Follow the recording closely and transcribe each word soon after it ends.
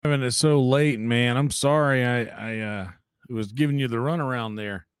Having it so late, man. I'm sorry. I was giving you the runaround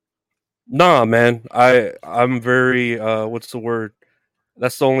there. Nah, man. I'm very what's the word?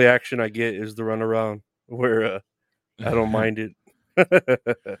 That's the only action I get is the run around where I don't mind it.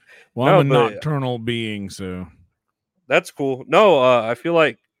 Well, I'm No, a but nocturnal being, so that's cool. No, I feel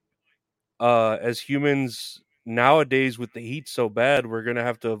like as humans nowadays with the heat so bad, we're gonna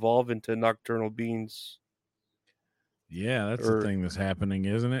have to evolve into nocturnal beings. yeah, that's the Or thing that's happening,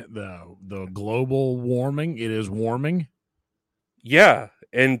 isn't it? The global warming. It is warming. yeah,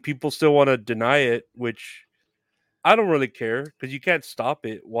 and people still want to deny it, which I don't really care because you can't stop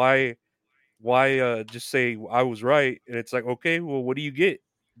it. Why just say I was right? And it's like, okay, well, what do you get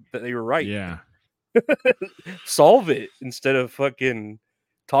that they were right? Yeah, Solve it instead of fucking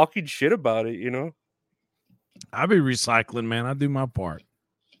talking shit about it, you know? I be recycling, man. I do my part.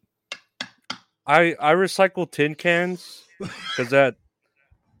 I recycle tin cans because that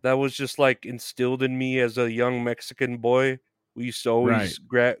was just like instilled in me as a young Mexican boy. We used to Right, always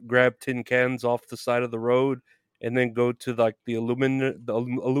grab tin cans off the side of the road and then go to like the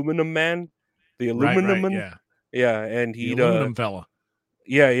aluminum man, the aluminum right. man. Yeah, Yeah, and the he'd aluminum fella.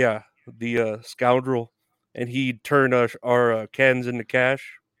 yeah, the scoundrel, and he'd turn our cans into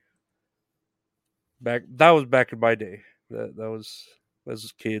cash. That was back in my day. That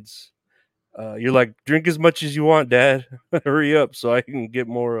was kids. You're like, drink as much as you want, Dad. Hurry up so I can get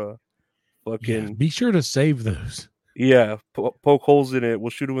more Yeah, fucking be sure to save those. yeah, poke holes in it. We'll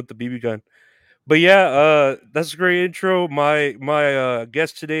shoot him with the BB gun. But yeah, that's a great intro. My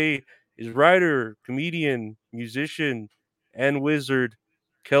guest today is writer, comedian, musician, and wizard,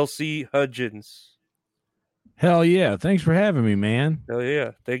 Kelsy Hudgins. Hell yeah! Thanks for having me, man. Hell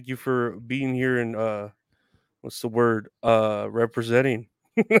yeah! Thank you for being here and what's the word? Representing.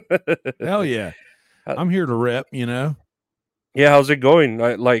 Hell yeah! Uh, I'm here to rep. You know. yeah, how's it going?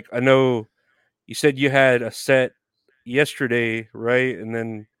 I know you said you had a set yesterday, right? And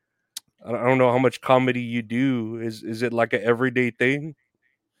then I don't know how much comedy you do. Is it like an everyday thing?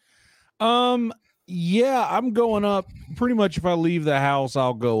 Um. Yeah, I'm going up. Pretty much, if I leave the house,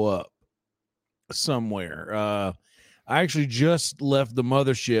 I'll go up somewhere. I actually just left the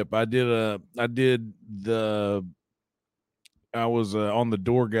mothership. I was on the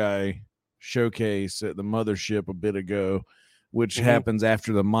door guy showcase at the mothership a bit ago, which Hmm. happens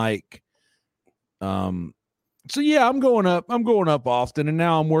after the mic. Um, so yeah, I'm going up often, and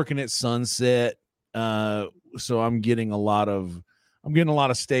now I'm working at Sunset. So I'm getting a lot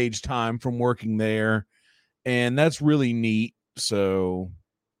of stage time from working there, and that's really neat. So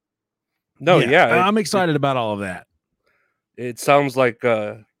No, yeah, yeah, I'm it excited about all of that. it sounds like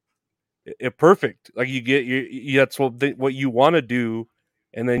perfect. Like that's what you want to do,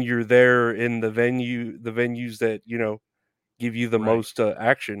 and then you're there in the venues that give you the Right. most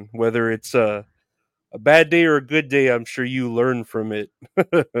action. Whether it's a bad day or a good day, I'm sure you learn from it.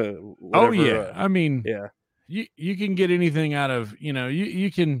 Oh Whatever. yeah. I mean, Yeah. you can get anything out of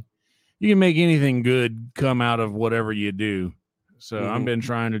you can make anything good come out of whatever you do. So I've Hmm. been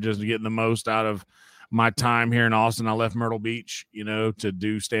trying to just get the most out of my time here in Austin. I left Myrtle Beach, to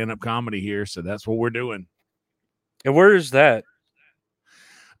do stand up comedy here. So that's what we're doing. And where is that?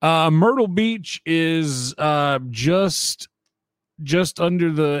 Myrtle Beach is just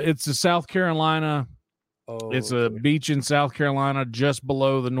under it's the South Carolina. It's Oh, a okay. beach in South Carolina, just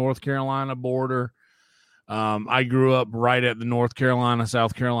below the North Carolina border. I grew up right at the North Carolina,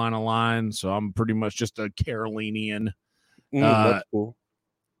 South Carolina line, so I'm pretty much just a Carolinian. Uh, That's cool.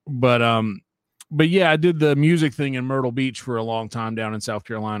 but um, but yeah, I did the music thing in Myrtle Beach for a long time down in South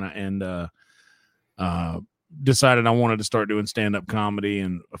Carolina, and uh, decided I wanted to start doing stand up comedy,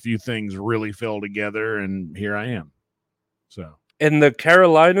 and a few things really fell together, and here I am. So In the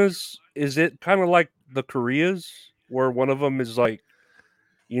Carolinas, is it kind of like the Koreas, where one of them is like,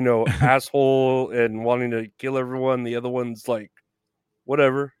 asshole and wanting to kill everyone, the other one's like,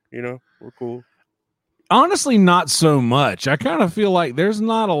 whatever, we're cool. honestly, not so much. I kind of feel like there's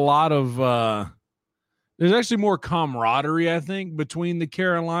not a lot of there's actually more camaraderie, I think, between the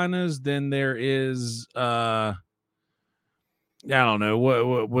Carolinas than there is I don't know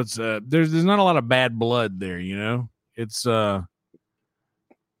what's there's not a lot of bad blood there, It's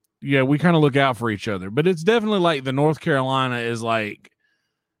yeah, we kind of look out for each other, but it's definitely like the North Carolina is like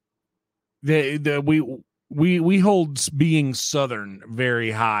the we hold being Southern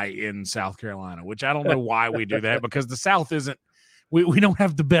very high in South Carolina, which I don't know why we do that, because the South isn't we don't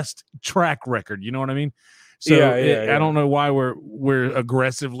have the best track record, you know what I mean? So Yeah, yeah, I yeah. don't know why we're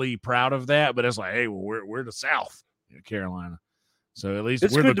aggressively proud of that, but it's like, hey, well, we're the South, Carolina, so at least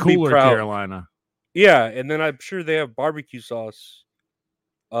It's we're the good to be cooler proud. Carolina. Yeah, and then I'm sure they have barbecue sauce.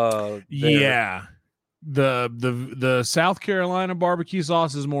 There. Yeah. The South Carolina barbecue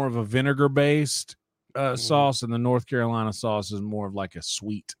sauce is more of a vinegar based sauce, and the North Carolina sauce is more of like a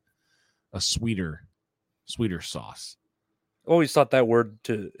sweeter sauce. Always thought that word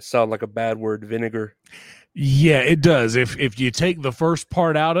to sound like a bad word, vinegar. Yeah, it does. If you take the first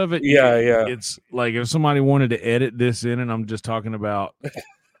part out of it, Yeah. It's like if somebody wanted to edit this in, and I'm just talking about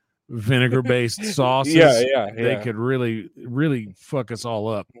vinegar based sauces, they could really fuck us all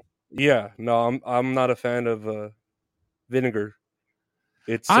up. Yeah, no, I'm not a fan of vinegar.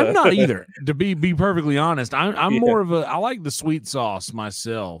 I'm not either, to be perfectly honest. I'm Yeah. more of I like the sweet sauce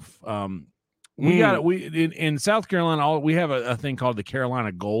myself. In South Carolina, we have a thing called the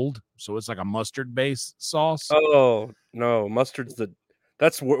Carolina Gold, so it's like a mustard based sauce. Oh no,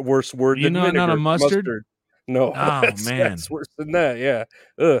 that's worse word than vinegar. Not a mustard. No, Oh man, that's worse than that. Yeah,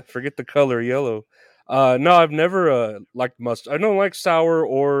 forget the color yellow. No, I've never liked mustard. I don't like sour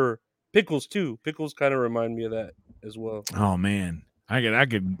or pickles too. Pickles kind of remind me of that as well. Oh man, I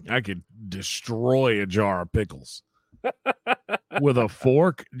could destroy a jar of pickles with a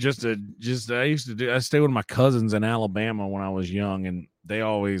fork. I stayed with my cousins in Alabama when I was young, and they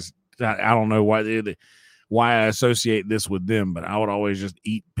always, I don't know why I associate this with them, but I would always just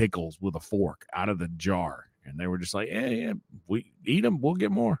eat pickles with a fork out of the jar, and they were just like, yeah, we eat them, we'll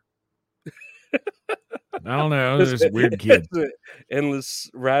get more. I don't know. I was just a weird kid.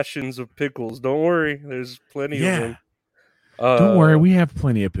 Endless rations of pickles. Don't worry, there's plenty of them. Don't worry, we have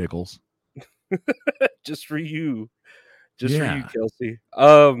plenty of pickles. Just for you. For you,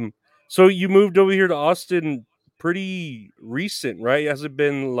 Kelsy. So you moved over here to Austin pretty recent, right? Has it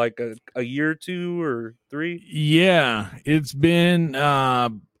been like a year or 2 or 3? Yeah, it's been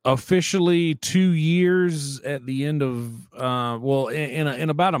officially 2 years at the end of in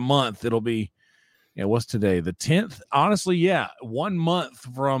about a month it'll be. Yeah, what's today? The 10th? Honestly, yeah. 1 month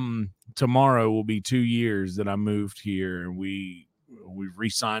from tomorrow will be 2 years that I moved here, and we've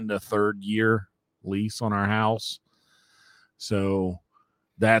re-signed a 3rd year lease on our house. So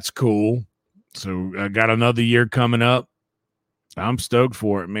that's cool. So I got another year coming up. I'm stoked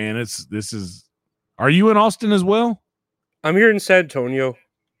for it, man. Are you in Austin as well? I'm here in San Antonio.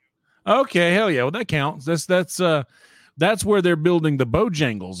 Okay, hell yeah. Well, that counts. That's where they're building the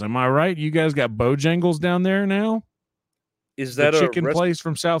Bojangles. Am I right? You guys got Bojangles down there now? Is that the chicken place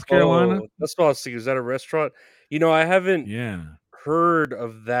from South Carolina? Oh, that's what I was thinking. Is that a restaurant? I haven't heard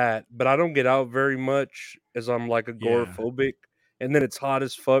of that, but I don't get out very much as I'm like agoraphobic, and then it's hot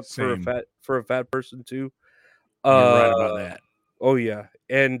as fuck for a fat person too. You're right about that. Oh yeah,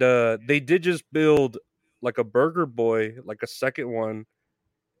 and they did just build like a Burger Boy, like a second one,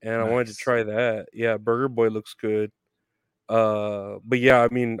 and I wanted to try that. Yeah, Burger Boy looks good. But yeah, I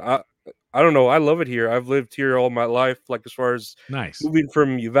mean, I don't know. I love it here. I've lived here all my life. Like as far as moving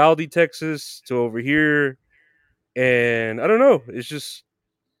from Uvalde, Texas, to over here, and I don't know.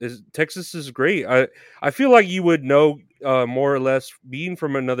 Texas is great. I feel like you would know more or less being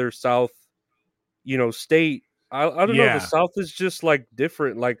from another South, state. I don't know. The South is just like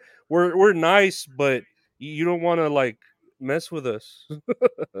different. Like we're nice, but you don't want to like mess with us.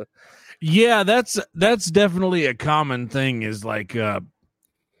 Yeah, that's definitely a common thing. Is like the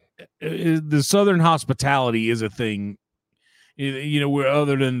Southern hospitality is a thing. We're,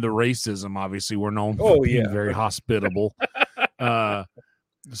 other than the racism, obviously, we're known for being very hospitable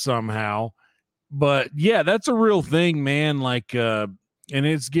somehow. But yeah, that's a real thing, man. Like, and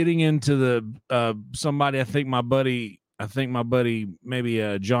it's getting into the somebody. I think my buddy,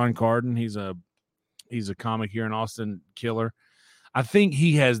 maybe John Carden. He's a comic here in Austin, killer. I think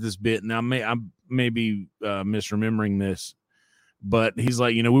he has this bit. Now, I may be misremembering this, but he's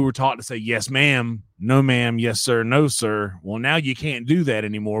like, we were taught to say yes, ma'am, no, ma'am, yes, sir, no, sir. Well, now you can't do that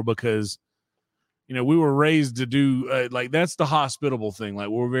anymore because, we were raised to do like that's the hospitable thing. Like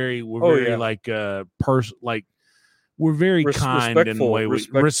we're very like like we're very kind and way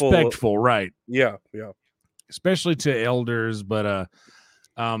respectful, right? Yeah. Especially to elders, but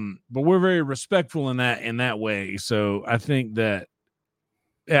we're very respectful in that way. So I think that.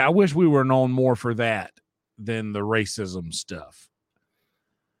 Yeah, I wish we were known more for that than the racism stuff.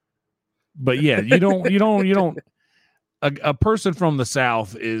 But yeah, you don't. A person from the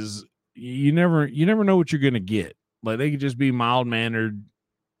South is you never know what you're gonna get. Like they could just be mild mannered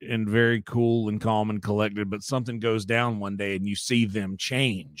and very cool and calm and collected, but something goes down one day and you see them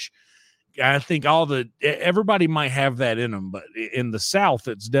change. I think everybody might have that in them, but in the South,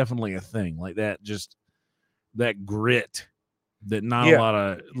 it's definitely a thing like that. Just that grit. That not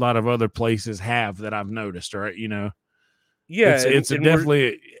a lot of other places have that I've noticed, right? Yeah, it's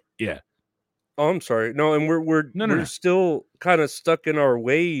definitely. Oh, I'm sorry. No, and we're No. still kind of stuck in our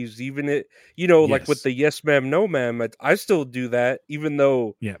ways, even it, like with Yes. the yes ma'am, no ma'am. I still do that, even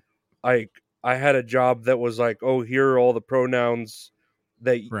though Yeah. like I had a job that was like, oh, here are all the pronouns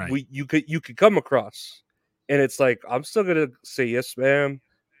that Right. you could come across, and it's like I'm still gonna say yes ma'am,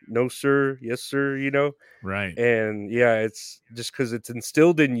 no sir, yes sir, Right. and yeah, it's just because it's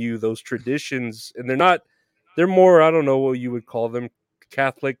instilled in you those traditions, and they're more, I don't know what you would call them,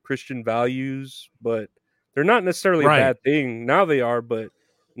 Catholic Christian values, but they're not necessarily a Right. bad thing. Now they are, but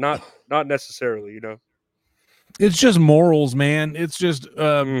not necessarily. It's just morals, man. It's just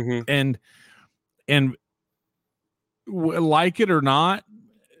Mm-hmm. and like it or not,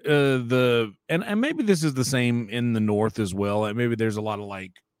 and maybe this is the same in the North as well. Like maybe there's a lot of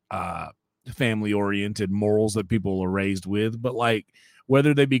like family oriented morals that people are raised with, but like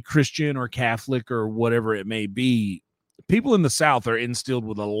whether they be Christian or Catholic or whatever it may be, people in the South are instilled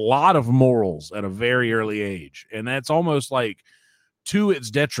with a lot of morals at a very early age, and that's almost like to its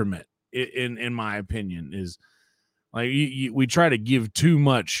detriment. In my opinion, is like we try to give too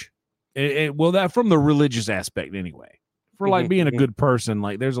much. Well, that from the religious aspect anyway. For like being a Mm-hmm. good person,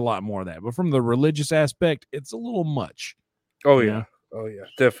 like there's a lot more of that. But from the religious aspect, it's a little much. Oh You yeah. know? Oh yeah,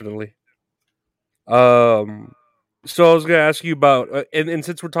 definitely. Um, so I was gonna ask you about, and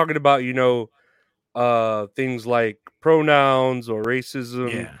since we're talking about, things like pronouns or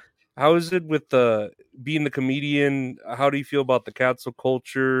racism, Yeah. how is it with the being the comedian? How do you feel about the cancel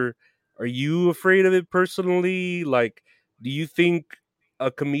culture? Are you afraid of it personally? Like, do you think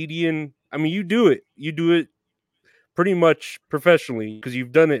a comedian? I mean, You do it pretty much professionally because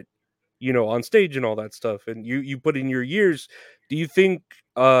you've done it, on stage and all that stuff, and you put in your years. Do you think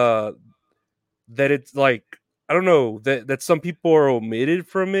that it's like, I don't know, that some people are omitted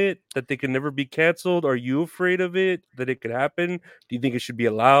from it, that they can never be canceled? Are you afraid of it, that it could happen? Do you think it should be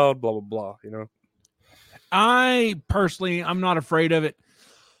allowed? Blah blah blah. I personally, I'm not afraid of it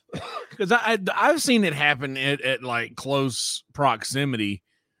because I've seen it happen at like close proximity.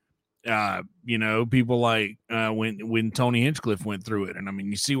 People like when Tony Hinchcliffe went through it, and I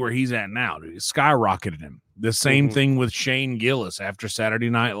mean, you see where he's at now. Dude, it skyrocketed him. The same Mm-hmm. thing with Shane Gillis after Saturday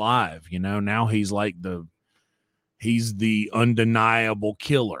Night Live. Now he's like he's the undeniable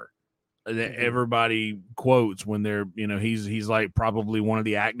killer that Mm-hmm. everybody quotes when they're, he's like probably one of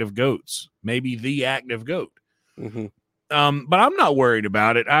the active goats, maybe the active goat. Mm-hmm. But I'm not worried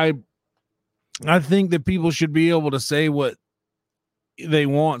about it. I think that people should be able to say what they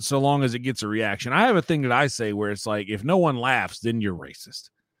want so long as it gets a reaction. I have a thing that I say where it's like, if no one laughs, then you're racist.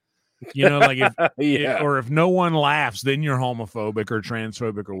 Like Yeah. or if no one laughs, then you're homophobic or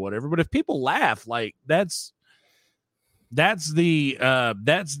transphobic or whatever. But if people laugh, like that's the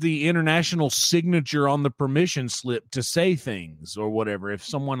international signature on the permission slip to say things or whatever. If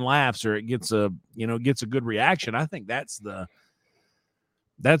someone laughs or it gets a good reaction, I think that's the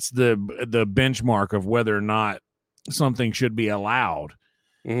benchmark of whether or not something should be allowed.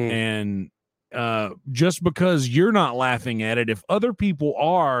 Mm-hmm. And just because you're not laughing at it, if other people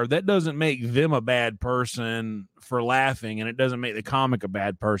are, that doesn't make them a bad person for laughing, and it doesn't make the comic a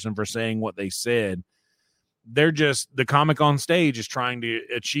bad person for saying what they said. They're just, the comic on stage is trying to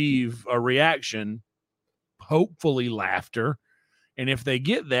achieve a reaction, hopefully laughter, and if they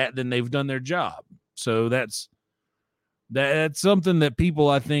get that, then they've done their job. So that's something that people,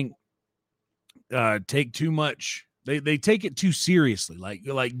 I think, take too much. They take it too seriously.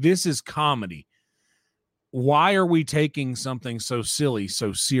 Like this is comedy. Why are we taking something so silly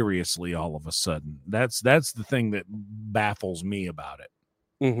so seriously all of a sudden? That's the thing that baffles me about it.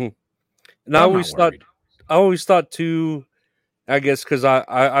 Mm-hmm. And But I'm not worried. I always thought too, I guess, because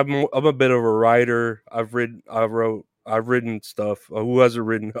I'm a bit of a writer. I've written stuff. Who hasn't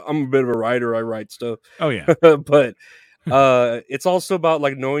written? I'm a bit of a writer. I write stuff. Oh yeah. But it's also about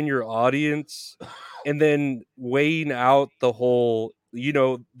like knowing your audience and then weighing out the whole.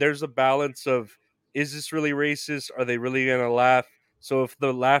 There's a balance of, is this really racist? Are they really gonna laugh? So if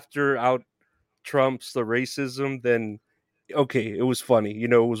the laughter out trumps the racism, then okay, it was funny. It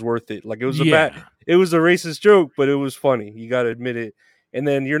was worth it. Like Yeah. it was a racist joke, but it was funny. You got to admit it. And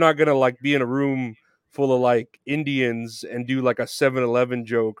then you're not gonna like be in a room full of like Indians and do like a 7-Eleven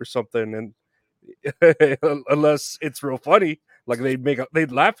joke or something, and unless it's real funny, like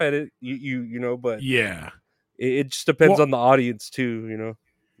they'd laugh at it. But Yeah. it just depends Well, on the audience too.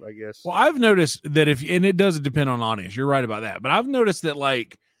 I guess. well, I've noticed that and it does depend on audience. You're right about that. But I've noticed that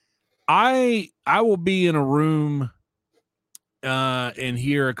like I will be in a room and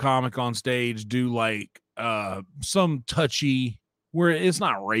hear a comic on stage do like some touchy, where it's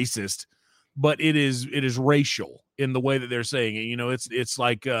not racist, but it is racial in the way that they're saying it. It's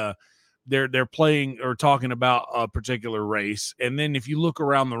like they're playing or talking about a particular race, and then if you look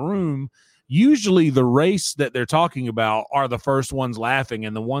around the room, usually the race that they're talking about are the first ones laughing,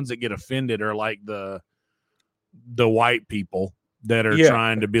 and the ones that get offended are like the white people that are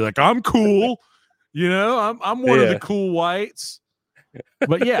trying to be like, I'm cool, I'm one of the cool whites.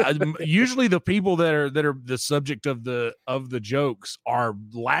 But yeah, usually the people that are the subject of the jokes are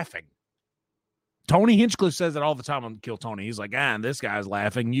laughing. Tony Hinchcliffe says it all the time on Kill Tony. He's like, this guy's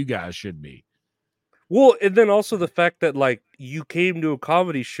laughing. You guys should be. Well, and then also the fact that like you came to a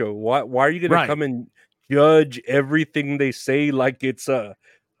comedy show. Why are you going to come and judge everything they say like it's a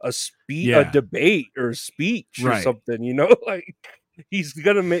debate or a speech or something? Like he's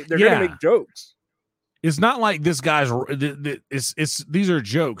gonna make. They're gonna make jokes. It's not like this guy's. These are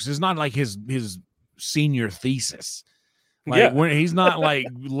jokes. It's not like his senior thesis. Like when he's not like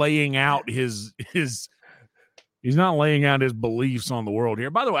laying out his he's not laying out his beliefs on the world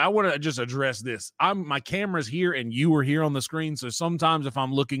here. By the way, I want to just address this. My camera's here and you were here on the screen. So sometimes if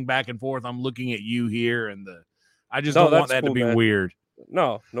I'm looking back and forth, I'm looking at you here and I just don't want that to be weird.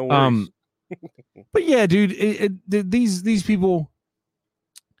 No worries. But yeah, dude, these people,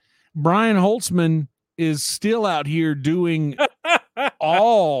 Brian Holtzman is still out here doing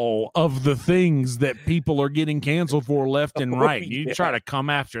all of the things that people are getting canceled for left and right. You try to come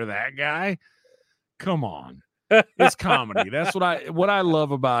after that guy? Come on. It's comedy. That's what I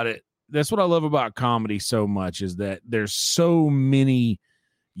love about it. That's what I love about comedy so much, is that there's so many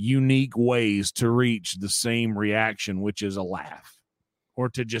unique ways to reach the same reaction, which is a laugh, or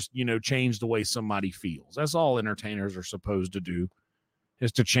to just, change the way somebody feels. That's all entertainers are supposed to do,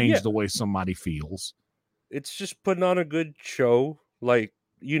 is to change the way somebody feels. It's just putting on a good show. Like,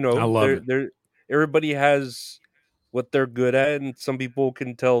 I love it. Everybody has what they're good at, and some people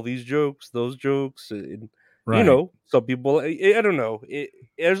can tell these jokes, those jokes, and some people, I don't know.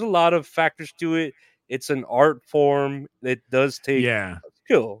 There's a lot of factors to it. It's an art form. It does take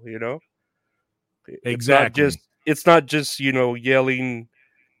skill, Exactly. It's not just yelling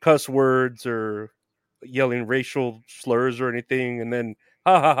cuss words or yelling racial slurs or anything, and then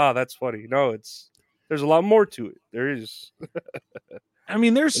ha ha ha, that's funny. No, there's a lot more to it. There is. I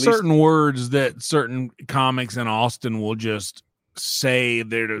mean, there's certain words that certain comics in Austin will just say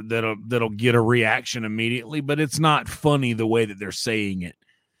that'll get a reaction immediately, but it's not funny the way that they're saying it.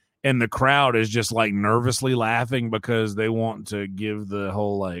 And the crowd is just like nervously laughing because they want to give the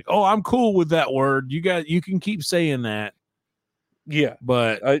whole like, oh, I'm cool with that word. You can keep saying that. Yeah.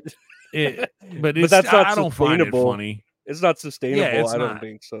 But that's not I don't find it funny. It's not sustainable. Yeah, I don't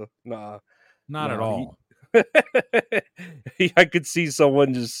think so. Nah. Not at all. I could see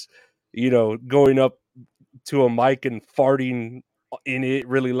someone just, going up to a mic and farting in it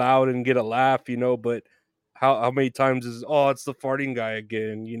really loud and get a laugh, but how many times it's the farting guy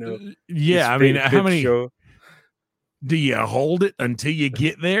again, Yeah, I mean, how many show. Do you hold it until you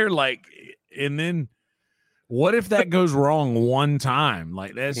get there? Like, and then what if that goes wrong one time?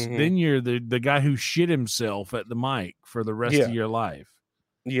 Like then you're the guy who shit himself at the mic for the rest of your life.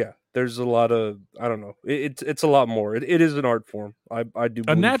 Yeah, there's a lot of, I don't know. It's a lot more. It is an art form. I do.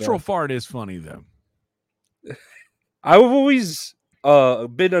 A natural fart is funny though. I've always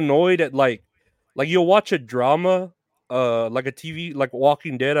been annoyed at like you'll watch a drama, like a TV, like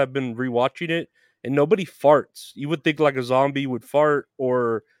Walking Dead. I've been rewatching it, and nobody farts. You would think like a zombie would fart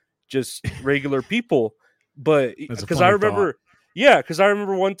or just regular people, but because I remember, because I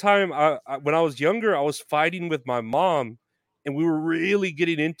remember one time when I was younger, I was fighting with my mom. And we were really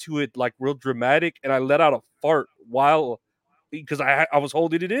getting into it, like real dramatic. And I let out a fart because I was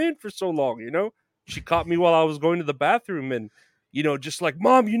holding it in for so long, She caught me while I was going to the bathroom, and just like,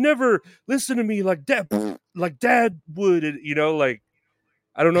 Mom, you never listen to me like Dad would, and, like,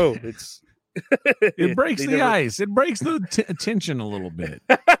 I don't know. It's it breaks the ice. It breaks the tension a little bit.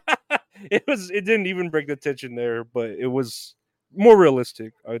 It didn't even break the tension there, but it was more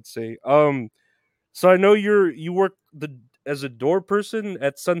realistic, I'd say. So I know you work as a door person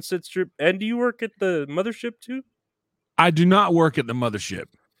at Sunset Strip, and do you work at the mothership too? I do not work at the mothership.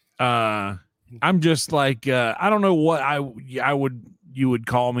 I'm just like I don't know what you would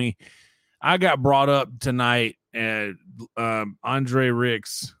call me. I got brought up tonight at Andre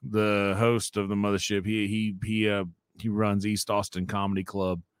Ricks, the host of the mothership. He runs East Austin Comedy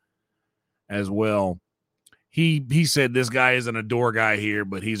Club as well. He said this guy isn't a door guy here,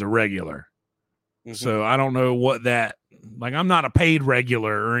 but he's a regular. Mm-hmm. So I don't know what that, like, I'm not a paid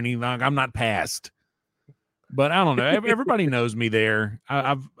regular or anything. I'm not passed, but I don't know. Everybody knows me there.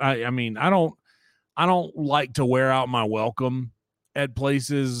 I mean, I don't like to wear out my welcome at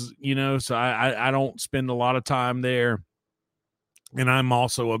places, so I don't spend a lot of time there. and I'm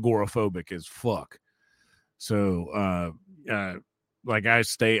also agoraphobic as fuck. So, like I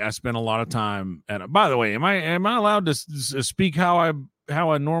spend a lot of time at. By the way, am I allowed to speak how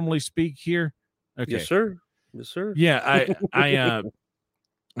I normally speak here? Okay. Yes, sir. Yes, sir. Yeah,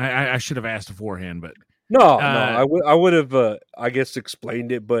 I should have asked beforehand, but No, I would have I guess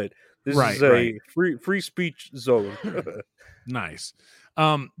explained it, but this is right. a free speech zone. Nice.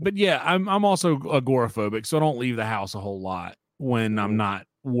 But yeah, I'm also agoraphobic, so I don't leave the house a whole lot when I'm not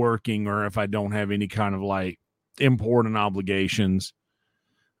working or if I don't have any kind of like important obligations.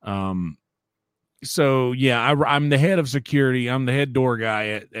 So yeah, I'm the head of security. I'm the head door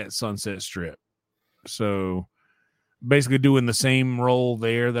guy at Sunset Strip. So basically doing the same role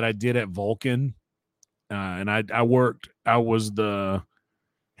there that I did at Vulcan. And I was the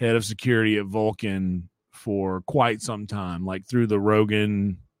head of security at Vulcan for quite some time, like through the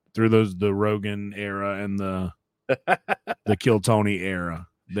Rogan era and the Kill Tony era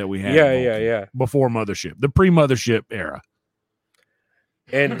that we had. Yeah. Before Mothership, the pre-Mothership era.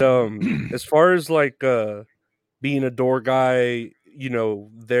 And as far as like being a door guy,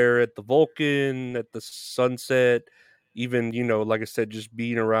 there at the Vulcan, at the Sunset, even like I said, just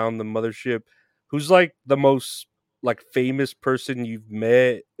being around the Mothership, who's like the most like famous person you've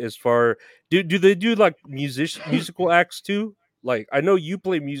met? As far do they do like musical acts too? Like I know you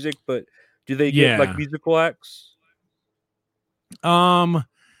play music, but do they get like musical acts?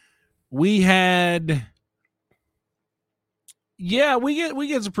 We had. Yeah, we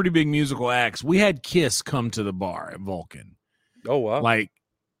get some pretty big musical acts. We had Kiss come to the bar at Vulcan. Oh wow. Like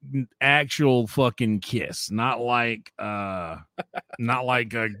actual fucking Kiss, not like these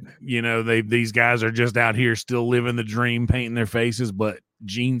guys are just out here still living the dream, painting their faces, but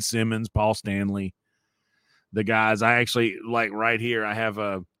Gene Simmons, Paul Stanley, the guys. I actually like right here I have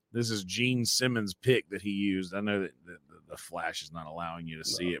this is Gene Simmons' pick that he used. I know that the flash is not allowing you to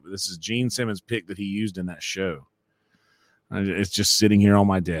see it, but this is Gene Simmons' pick that he used in that show. It's just sitting here on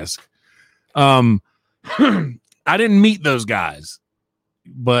my desk. I didn't meet those guys,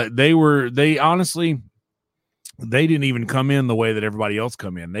 but they honestly, they didn't even come in the way that everybody else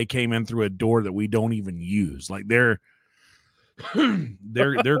come in. They came in through a door that we don't even use. Like their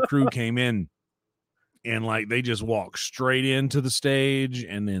crew came in and like they just walked straight into the stage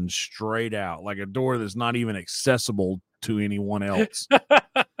and then straight out, like a door that's not even accessible to anyone else.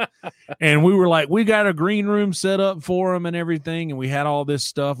 And we were like, we got a green room set up for them and everything. And we had all this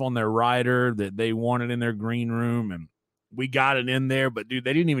stuff on their rider that they wanted in their green room. And we got it in there. But, dude,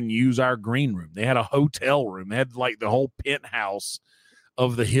 they didn't even use our green room. They had a hotel room. They had like the whole penthouse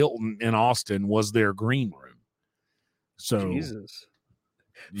of the Hilton in Austin was their green room. So, Jesus.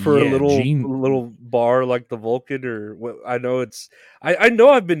 For a little bar like the Vulcan, or what? I know I know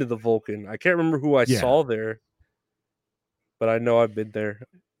I've been to the Vulcan. I can't remember who I saw there, but I know I've been there.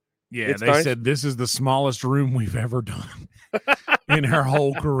 Yeah, they said this is the smallest room we've ever done in her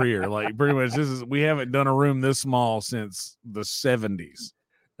whole career. Like pretty much we haven't done a room this small since the 70s.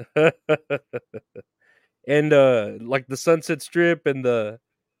 And like the Sunset Strip and the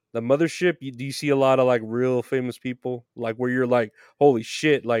Mothership, do you see a lot of like real famous people, like where you're like, holy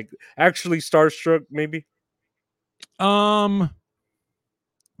shit, like actually starstruck maybe? I've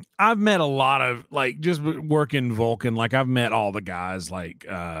met a lot of like just working Vulcan. Like I've met all the guys. Like,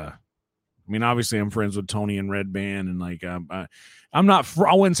 I mean, obviously I'm friends with Tony and Red Band, and like I'm not.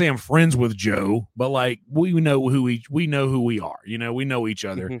 I wouldn't say I'm friends with Joe, but like we know who we are. We know each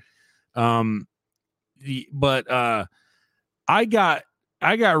other. But I got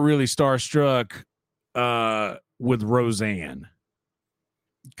really starstruck with Roseanne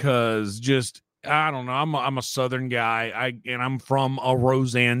because just. I don't know. I'm a Southern guy. And I'm from a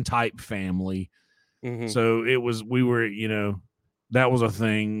Roseanne type family. Mm-hmm. So we were, that was a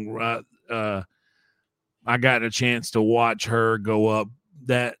thing. I got a chance to watch her go up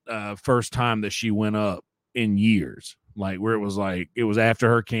that first time that she went up in years, like where it was after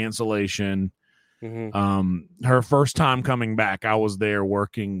her cancellation. Mm-hmm. Her first time coming back, I was there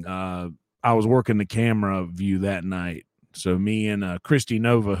working. I was working the camera view that night. So me and Christy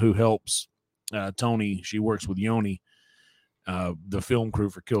Nova, who helps Tony, she works with Yoni, the film crew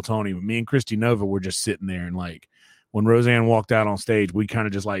for Kill Tony. But me and Christy Nova were just sitting there, and like when Roseanne walked out on stage, we kind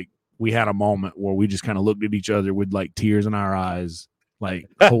of just like we had a moment where we just kind of looked at each other with like tears in our eyes, like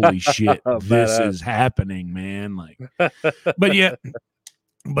holy shit, this is happening, man. Like,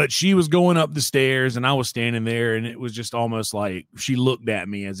 but she was going up the stairs, and I was standing there, and it was just almost like she looked at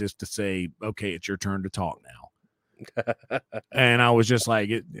me as if to say, "Okay, it's your turn to talk now." And I was just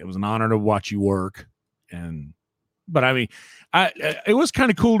like, it was an honor to watch you work. But I mean, it was kind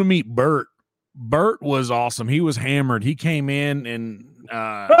of cool to meet Bert Bert was awesome. He was hammered. He came in and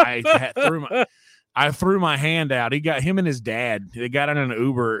I threw my hand out. He got him and his dad. They got in an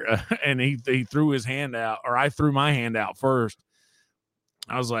Uber and he threw his hand out, or I threw my hand out first.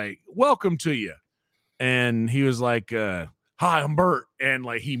 I was like, "Welcome to you," and he was like, "Hi, I'm Bert," and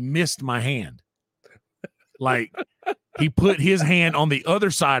like he missed my hand. Like he put his hand on the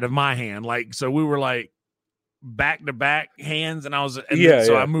other side of my hand, like so we were like back to back hands, and I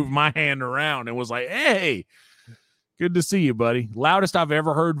moved my hand around and was like, "Hey, good to see you, buddy." Loudest I've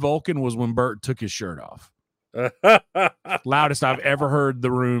ever heard Vulcan was when Bert took his shirt off. Loudest I've ever heard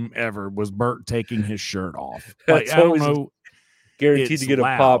the room ever was Bert taking his shirt off. Like I don't know, guaranteed to get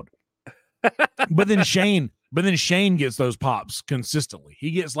loud. A pop. But then Shane gets those pops consistently.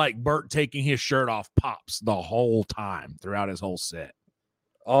 He gets like Bert taking his shirt off pops the whole time throughout his whole set.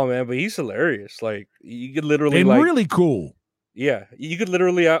 Oh man, but he's hilarious. Like you could literally, and really cool. Yeah, you could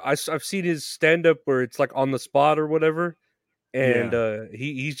literally. I've seen his stand up where it's like on the spot or whatever, and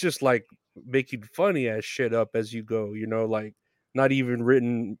he's just like making funny ass shit up as you go. You know, like not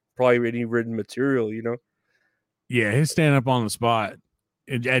even probably any written material. You know. Yeah, his stand up on the spot.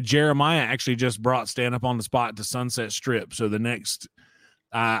 Jeremiah actually just brought stand up on the spot to Sunset Strip. So the next,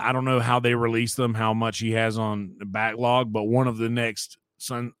 I don't know how they release them, how much he has on the backlog, but one of the next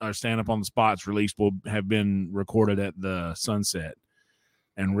stand up on the spots released will have been recorded at the Sunset.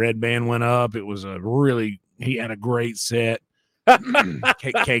 And Red Band went up. It was he had a great set.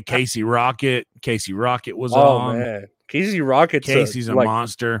 Casey Rocket was on. Oh man, Casey's a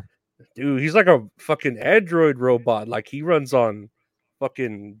monster. Dude, he's like a fucking android robot. Like he runs on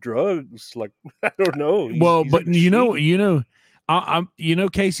fucking drugs. Like I don't know. But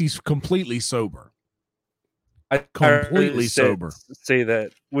Casey's completely sober. Completely sober. Say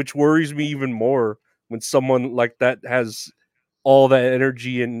that, which worries me even more when someone like that has all that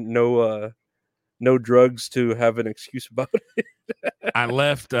energy and no drugs to have an excuse about it. I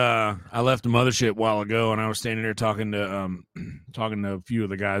left the mothership a while ago, and I was standing there talking to a few of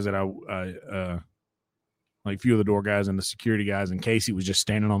the guys that like a few of the door guys and the security guys, and Casey was just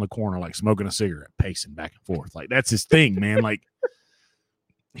standing on the corner, like smoking a cigarette, pacing back and forth. Like that's his thing, man. Like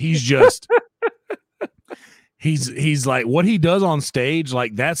he's just he's like what he does on stage,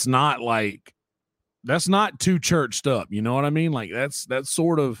 like that's not too churched up. You know what I mean? Like that's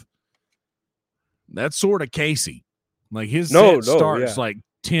sort of Casey. Like his set starts like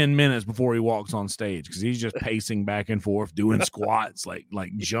 10 minutes before he walks on stage because he's just pacing back and forth, doing squats, like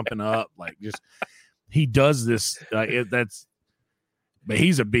jumping up, like just he does this. But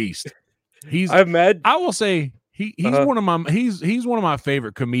he's a beast. I will say he's one of my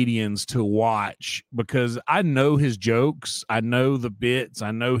favorite comedians to watch because I know his jokes, I know the bits,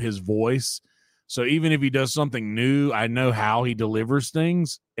 I know his voice. So even if he does something new, I know how he delivers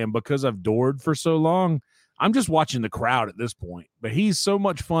things. And because I've doored for so long, I'm just watching the crowd at this point. But he's so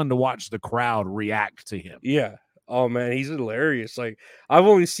much fun to watch the crowd react to him. Yeah. Oh man, he's hilarious. Like I've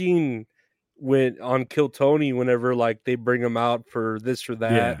only seen on Kill Tony whenever like they bring him out for this or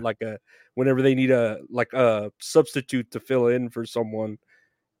that, whenever they need a substitute to fill in for someone,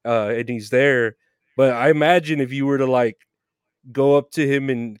 and he's there. But I imagine if you were to like go up to him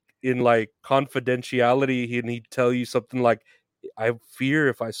in like confidentiality and he'd tell you something like, I fear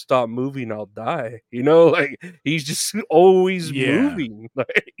if I stop moving, I'll die. You know, like he's just always moving.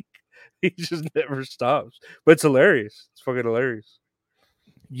 Like he just never stops. But it's hilarious. It's fucking hilarious.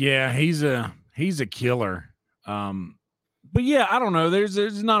 Yeah, he's a killer. But yeah, I don't know.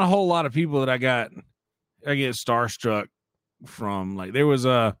 There's not a whole lot of people that I get starstruck from. Like there was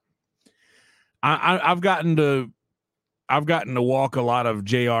I've gotten to walk a lot of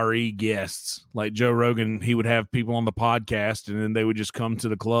JRE guests, like Joe Rogan. He would have people on the podcast, and then they would just come to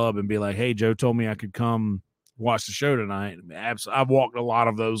the club and be like, "Hey, Joe told me I could come watch the show tonight." I've walked a lot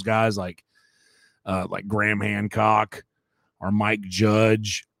of those guys, like Graham Hancock or Mike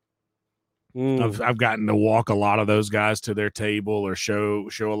Judge. I've gotten to walk a lot of those guys to their table or show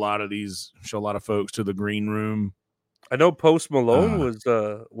a lot of folks to the green room. I know Post Malone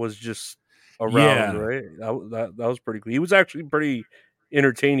was just around, right? That was pretty cool. He was actually pretty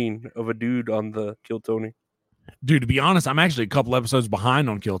entertaining of a dude on the Kill Tony. Dude, to be honest, I'm actually a couple episodes behind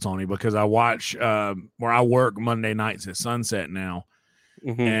on Kill Tony because I watch where I work Monday nights at Sunset now,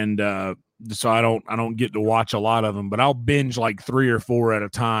 and so I don't get to watch a lot of them. But I'll binge like 3 or 4 at a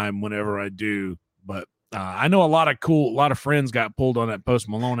time whenever I do. But I know a lot of friends got pulled on that Post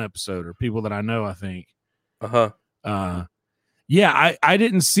Malone episode, or people that I know. I think. Yeah, I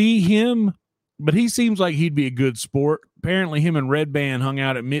didn't see him, but he seems like he'd be a good sport. Apparently, him and Red Band hung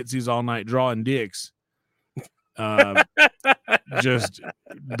out at Mitzi's all night drawing dicks. just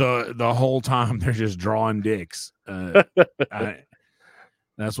the whole time they're just drawing dicks.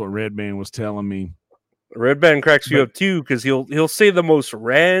 That's what Red Band was telling me. Red Band cracks you But up too because he'll say the most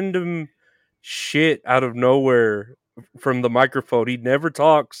random shit out of nowhere from the microphone. He never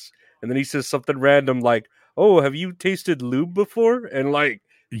talks, and then he says something random like, "Oh, have you tasted lube before?" And like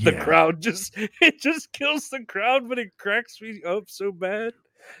the yeah. crowd just it just kills the crowd, but it cracks me up so bad.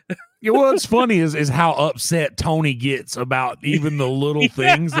 Yeah, what's funny is how upset Tony gets about even the little Yeah.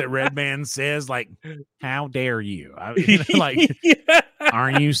 things that Red Band says, like, how dare you? Like, Yeah.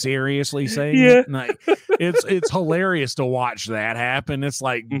 are you seriously saying Yeah. that? Like, it's hilarious to watch that happen. It's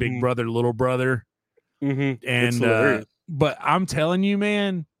like big Mhm. brother, little brother. It's And hilarious. but I'm telling you,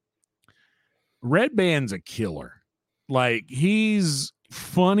 man, Red Band's a killer. Like, he's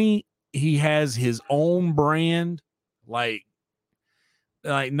funny. He has his own brand. Like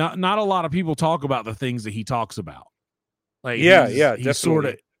not a lot of people talk about the things that he talks about. Like Yeah, he's sort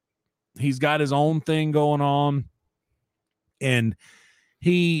of definitely. he's got his own thing going on, and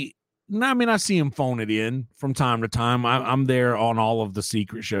I see him phone it in from time to time. I'm there on all of the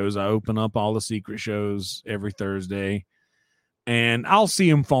secret shows. I open up all the secret shows every Thursday, and I'll see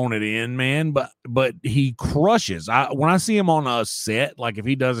him phone it in, man. But he crushes. When I see him on a set, like if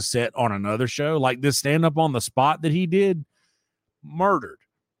he does a set on another show, like this stand up on the spot that he did, murdered.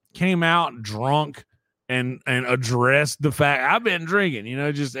 Came out drunk and addressed the fact I've been drinking,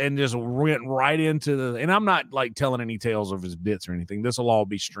 just went right into and I'm not like telling any tales of his bits or anything. This will all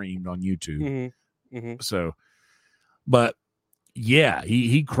be streamed on YouTube. So, but yeah,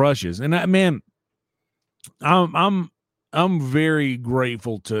 he crushes. And that man, I'm very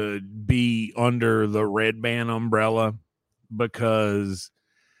grateful to be under the Red Band umbrella because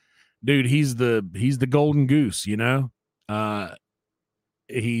dude, he's the golden goose,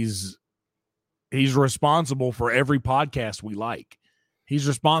 he's responsible for every podcast we like. He's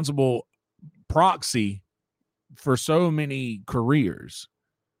responsible proxy for so many careers.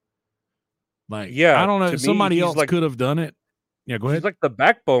 Like, I Yeah, don't know, to me, somebody else could have done it. Yeah, go he's ahead. like the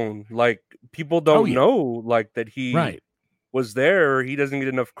backbone. Like people Oh don't yeah, know like that he right. was there. Or he doesn't get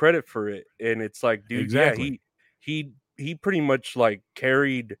enough credit for it, and it's like, dude, yeah, Exactly. he pretty much like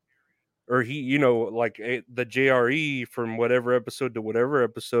carried, or he, like the JRE from whatever episode to whatever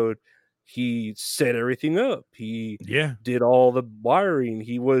episode, he set everything up. He Yeah. did all the wiring.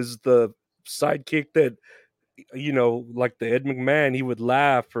 He was the sidekick that, like the Ed McMahon, he would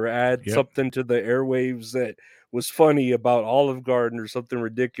laugh or add Yep. something to the airwaves that was funny about Olive Garden or something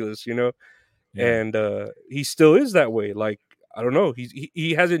ridiculous. Yeah. And he still is that way. Like, I don't know,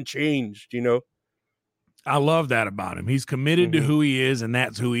 he hasn't changed. I love that about him. He's committed to Hmm. who he is, and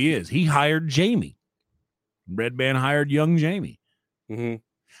that's who he is. He hired Jamie. Red Band hired young Jamie. Hmm.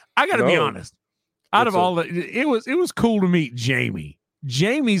 I got to be No, honest. Out of what's up? all the, it was cool to meet Jamie.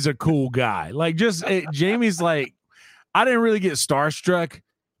 Jamie's a cool guy. Like, Jamie's like, I didn't really get starstruck,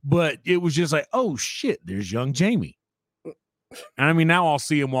 but it was just like, oh shit, there's young Jamie. And I mean, now I'll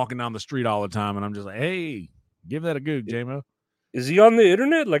see him walking down the street all the time, and I'm just like, hey, give that a goog, J-Mo. Is he on the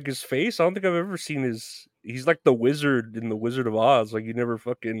internet? Like his face? I don't think I've ever seen his. He's like the wizard in the Wizard of Oz. Like you never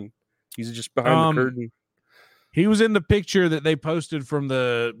fucking. He's just behind the curtain. He was in the picture that they posted from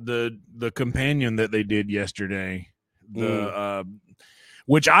the companion that they did yesterday.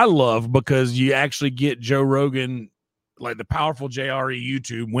 Which I love because you actually get Joe Rogan, like the powerful JRE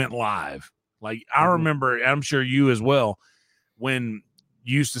YouTube went live. Like I remember, I'm sure you as well, when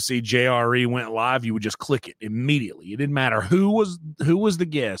you used to see JRE went live, you would just click it immediately. It didn't matter who was the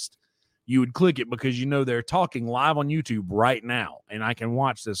guest. You would click it because they're talking live on YouTube right now, and I can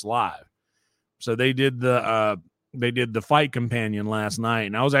watch this live. So they did the fight companion last night,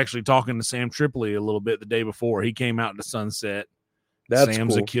 and I was actually talking to Sam Tripoli a little bit the day before. He came out to Sunset. That's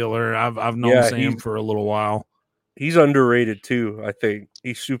Sam's cool. a killer. I've known Sam for a little while. He's underrated too, I think.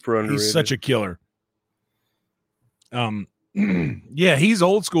 He's super underrated. He's such a killer. Yeah, he's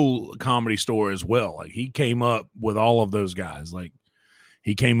old school Comedy Store as well. Like he came up with all of those guys. Like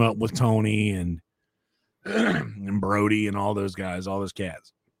he came up with Tony and and Brody and all those guys, all those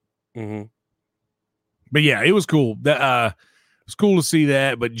cats. Mm-hmm. But yeah, it was cool. That it's cool to see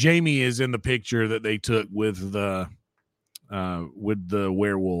that. But Jamie is in the picture that they took with the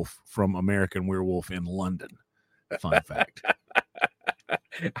werewolf from American Werewolf in London. Fun fact.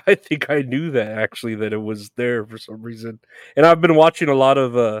 I think I knew that actually, that it was there for some reason. And I've been watching a lot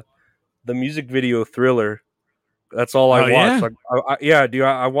of the music video Thriller. That's all I watch. Yeah? Like, yeah, dude,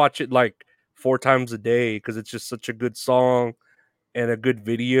 I watch it like 4 times a day because it's just such a good song and a good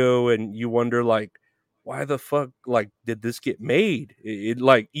video, and you wonder like, why the fuck like did this get made? It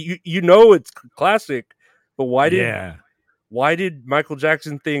like it's classic, but why did Yeah. why did Michael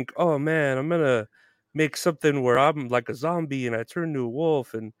Jackson think, oh man, I'm gonna make something where I'm like a zombie and I turn into a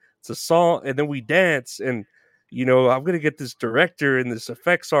wolf and it's a song and then we dance and I'm gonna get this director and this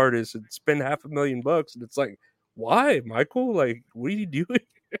effects artist and spend $500,000 and it's like, why, Michael? Like, what are you doing?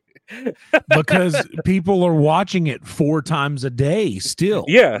 Because people are watching it 4 times a day still.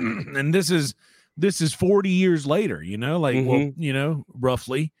 Yeah. And this is 40 years later,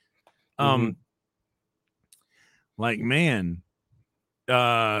 roughly. Like, man,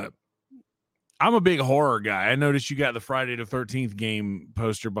 I'm a big horror guy. I noticed you got the Friday the 13th game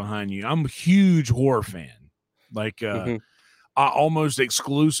poster behind you. I'm a huge horror fan. Like, I almost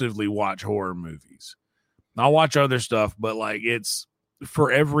exclusively watch horror movies. I watch other stuff, but like it's for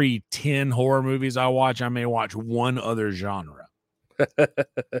every 10 horror movies I watch, I may watch one other genre.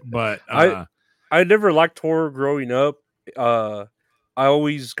 But I never liked horror growing up. I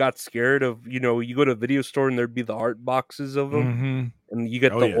always got scared of, you go to a video store and there'd be the art boxes of them. And you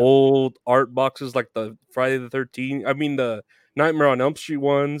get old art boxes like the Friday the 13th. I mean, the Nightmare on Elm Street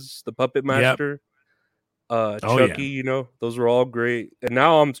ones, the Puppet Master, Chucky, those were all great. And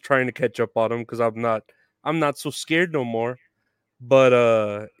now I'm trying to catch up on them because I'm not so scared no more.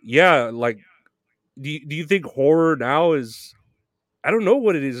 But yeah, like, do you think horror now is? I don't know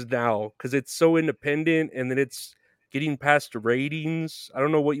what it is now because it's so independent, and then it's getting past the ratings. I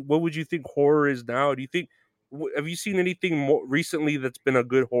don't know what would you think horror is now? Do you think have you seen anything more recently that's been a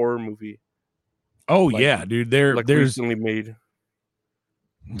good horror movie? Oh yeah, dude. There's recently made.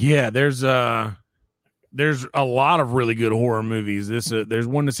 Yeah, there's a lot of really good horror movies. There's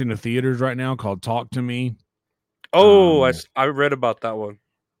one that's in the theaters right now called Talk to Me. Oh, I read about that one.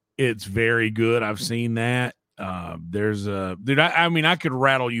 It's very good. I've seen that. There's dude. I mean, I could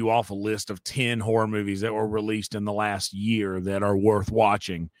rattle you off a list of 10 horror movies that were released in the last year that are worth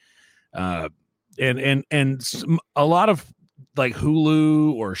watching. And a lot of like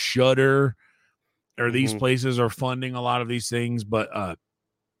Hulu or Shudder or these places are funding a lot of these things, but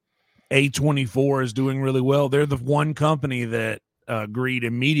A24 is doing really well. They're the one company that agreed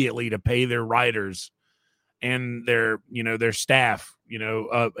immediately to pay their writers and their staff,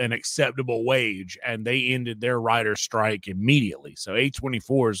 an acceptable wage, and they ended their writer strike immediately. So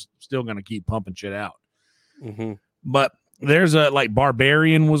A24 is still going to keep pumping shit out. But there's like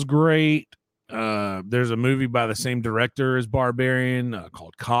Barbarian was great. There's a movie by the same director as Barbarian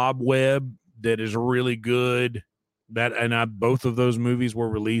called Cobweb that is really good. Both of those movies were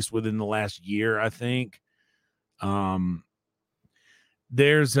released within the last year, I think.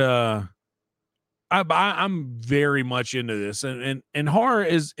 There's I'm very much into this, and horror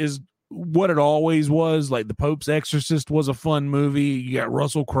is what it always was. Like The Pope's Exorcist was a fun movie. You got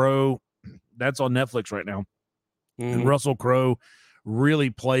Russell Crowe, that's on Netflix right now, and Russell Crowe really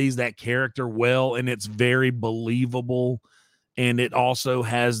plays that character well, and it's very believable. And it also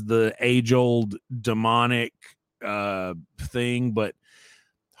has the age-old demonic thing, but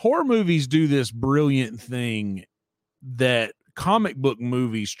horror movies do this brilliant thing that comic book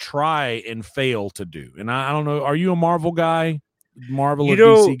movies try and fail to do. And I don't know, are you a Marvel guy? Marvel or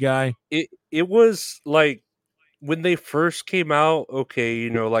DC guy? It was like when they first came out, okay,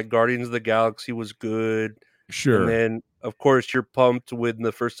 like Guardians of the Galaxy was good. Sure. And then of course you're pumped with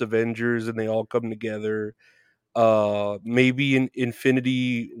the first Avengers and they all come together. Maybe in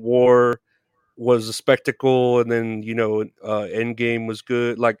Infinity War was a spectacle, and then Endgame was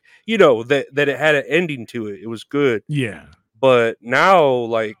good. Like, that it had an ending to it. It was good. Yeah. But now,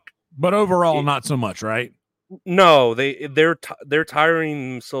 but overall, not so much, right? No, they're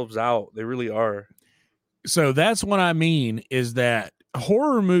tiring themselves out. They really are. So that's what I mean, is that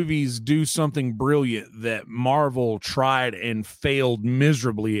horror movies do something brilliant that Marvel tried and failed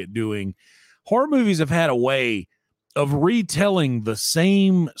miserably at doing. Horror movies have had a way of retelling the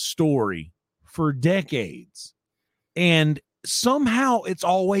same story for decades, and somehow it's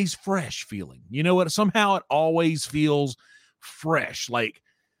always fresh feeling. You know what? Somehow it always feels fresh. Like,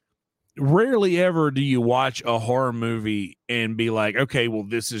 rarely ever do you watch a horror movie and be like, okay, well,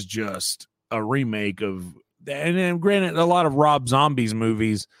 this is just a remake of, and then granted, a lot of Rob Zombie's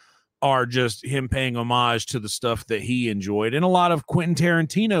movies are just him paying homage to the stuff that he enjoyed. And a lot of Quentin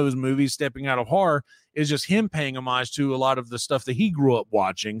Tarantino's movies, stepping out of horror, is just him paying homage to a lot of the stuff that he grew up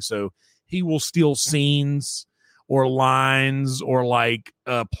watching. So he will steal scenes or lines or like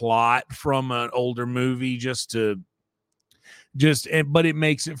a plot from an older movie but it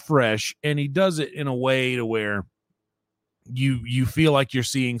makes it fresh, and he does it in a way to where you feel like you're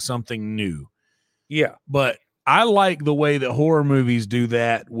seeing something new. Yeah. But I like the way that horror movies do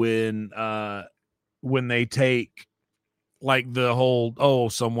that when they take like the whole,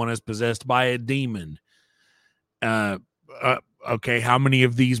 someone is possessed by a demon. okay, how many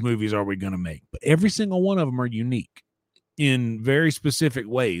of these movies are we going to make? But every single one of them are unique in very specific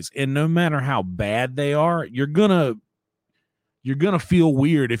ways. And no matter how bad they are, you're gonna feel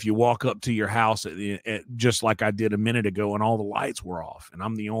weird if you walk up to your house just like I did a minute ago and all the lights were off and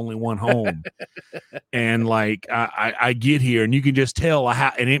I'm the only one home. And like I get here and you can just tell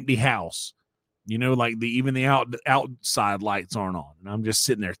an empty house, you know, like even the outside lights aren't on. And I'm just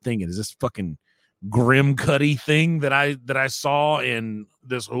sitting there thinking, is this fucking Grim Cuddy thing that I saw in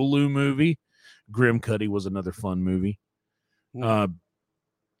this Hulu movie? Grim Cuddy was another fun movie. But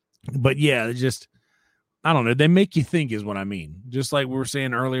yeah, just, I don't know. They make you think is what I mean. Just like we were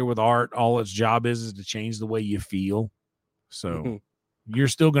saying earlier with art, all its job is to change the way you feel. So you're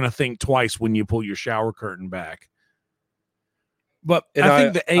still going to think twice when you pull your shower curtain back. But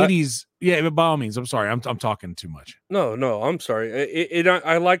I think the 80s, yeah, by all means, I'm sorry. I'm talking too much. No, I'm sorry.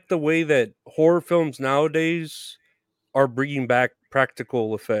 I like the way that horror films nowadays are bringing back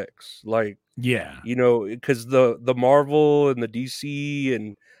practical effects. Like, yeah, you know, because the Marvel and the DC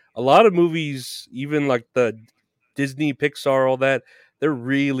and a lot of movies, even like the Disney, Pixar, all that, they're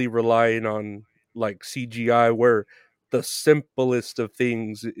really relying on like CGI, where the simplest of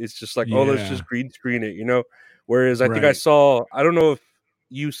things is just like, oh, let's just green screen it, you know? Whereas I think I don't know if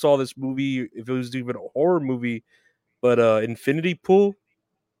you saw this movie, if it was even a horror movie, but Infinity Pool.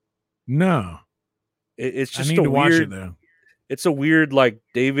 No. It's just I need to watch it though. It's a weird like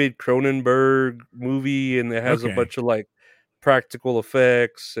David Cronenberg movie, and it has a bunch of like practical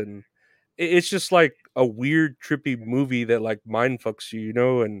effects, and it's just like a weird trippy movie that like mind fucks you, you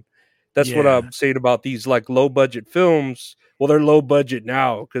know? And that's what I'm saying about these like low budget films. Well, they're low budget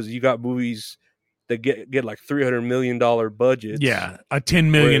now because you got movies that get like $300 million budgets. Yeah, a $10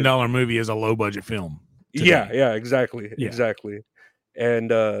 million movie is a low budget film today. Yeah, exactly. And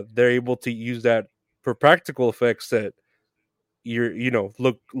they're able to use that for practical effects that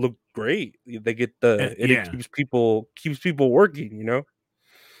look great. They get it keeps people working, you know,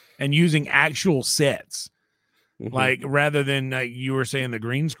 and using actual sets, like rather than like you were saying the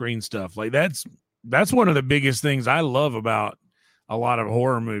green screen stuff. Like that's one of the biggest things I love about a lot of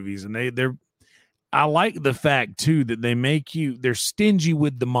horror movies, and I like the fact too that they're stingy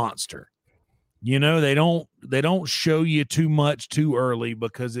with the monster. You know, they don't show you too much too early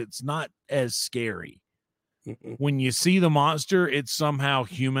because it's not as scary. When you see the monster, it somehow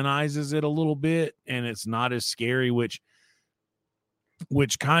humanizes it a little bit and it's not as scary, which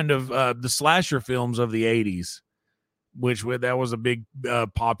kind of the slasher films of the 80s, that was a big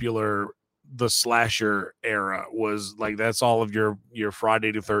popular, the slasher era was like, that's all of your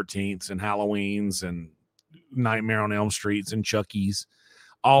Friday the 13th and Halloween's and Nightmare on Elm Streets and Chucky's,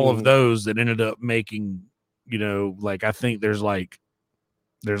 all of those that ended up making, you know, like I think there's like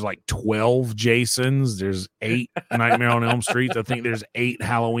 12 Jasons. There's 8 Nightmare on Elm Streets. I think there's 8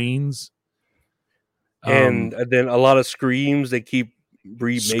 Halloweens. And then a lot of Screams. They keep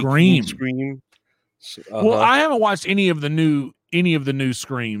remaking Scream. Well, I haven't watched any of the new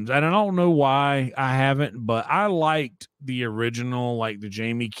Screams, and I don't know why I haven't, but I liked the original, like the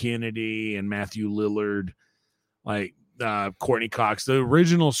Jamie Kennedy and Matthew Lillard, like Courtney Cox. The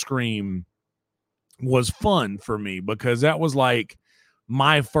original Scream was fun for me because that was like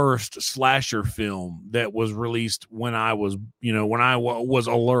my first slasher film that was released when I was, was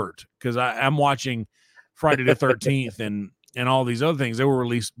alert, because I'm watching Friday the 13th and all these other things. They were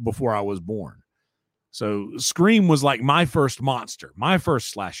released before I was born. So Scream was like my first monster, my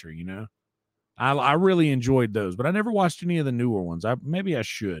first slasher, you know. I really enjoyed those, but I never watched any of the newer ones. Maybe I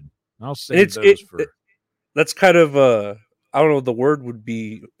should. I'll save those for. That's kind of I don't know what the word would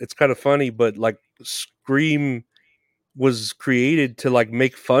be. It's kind of funny, but like Scream was created to like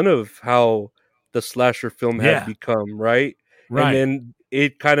make fun of how the slasher film had become, right? And then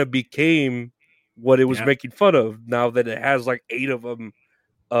it kind of became what it was making fun of. Now that it has like 8 of them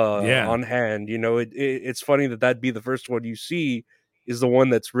on hand, you know, it's funny that'd be the first one you see is the one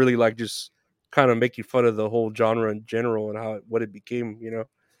that's really like just kind of making fun of the whole genre in general and what it became, you know.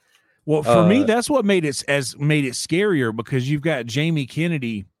 Well, for me, that's what made it scarier, because you've got Jamie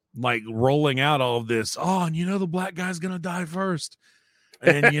Kennedy like rolling out all of this. Oh, and the black guy's gonna die first,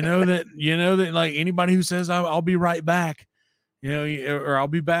 and you know that like anybody who says I'll be right back, or I'll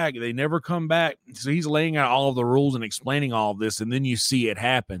be back, they never come back. So he's laying out all of the rules and explaining all of this, and then you see it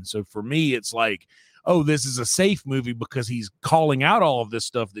happen. So for me, it's like, oh, this is a safe movie because he's calling out all of this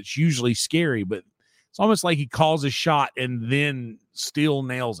stuff that's usually scary, but it's almost like he calls a shot and then still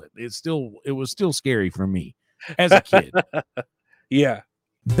nails it. It was still scary for me as a kid. Yeah.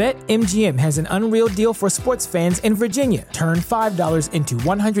 BetMGM has an unreal deal for sports fans in Virginia. Turn $5 into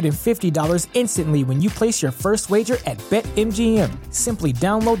 $150 instantly when you place your first wager at BetMGM. Simply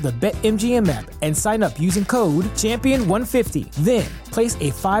download the BetMGM app and sign up using code Champion150. Then, place a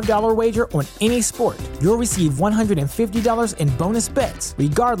 $5 wager on any sport. You'll receive $150 in bonus bets,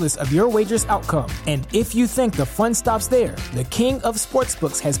 regardless of your wager's outcome. And if you think the fun stops there, the King of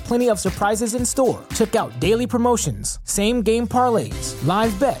Sportsbooks has plenty of surprises in store. Check out daily promotions, same-game parlays,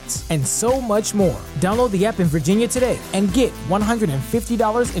 live bets, and so much more. Download the app in Virginia today and get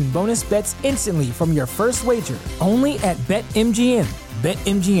 $150 in bonus bets instantly from your first wager. Only at BetMGM.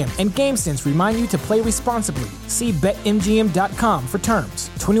 BetMGM and GameSense remind you to play responsibly. See BetMGM.com for terms.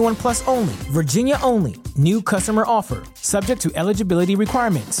 21 plus only. Virginia only. New customer offer. Subject to eligibility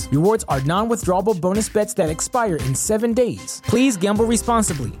requirements. Rewards are non-withdrawable bonus bets that expire in 7 days. Please gamble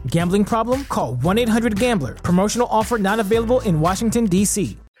responsibly. Gambling problem? Call 1-800-GAMBLER. Promotional offer not available in Washington,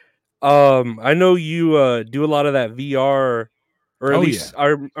 D.C. I know you do a lot of that VR, or at least yeah. I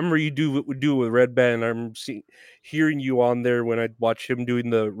remember you do it with Red Band. I'm hearing you on there when I watch him doing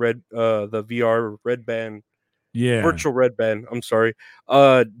the VR Red Band, Yeah. virtual Red Band. I'm sorry.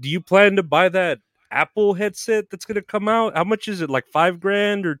 Do you plan to buy that Apple headset that's gonna come out? How much is it? Like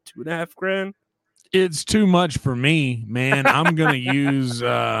 $5,000 or $2,500? It's too much for me, man. I'm gonna use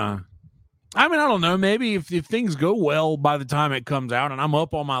I don't know. Maybe if things go well by the time it comes out and I'm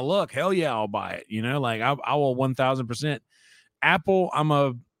up on my luck, hell yeah, I'll buy it. You know, like I will 1,000%. Apple, I'm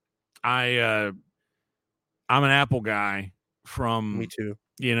an Apple guy from Me too.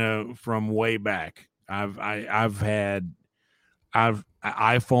 From way back. I've had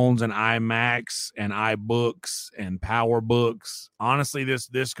iPhones and iMacs and iBooks and PowerBooks. Honestly,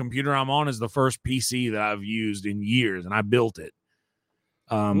 this computer I'm on is the first PC that I've used in years, and I built it.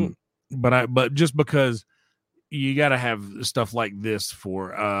 But just because you got to have stuff like this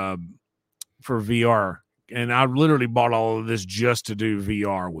for VR, and I literally bought all of this just to do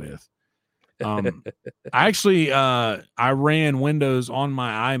VR with. I ran Windows on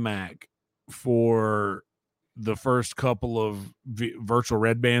my iMac for the first couple of virtual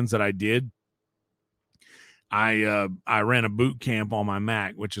Red Bands that I did. I ran a boot camp on my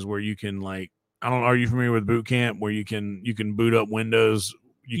Mac, which is where you can are you familiar with boot camp, where you can boot up Windows?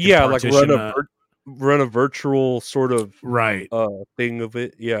 Like run a virtual sort of right thing of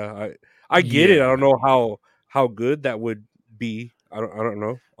it. Yeah, I get it. I don't know how good that would be. I don't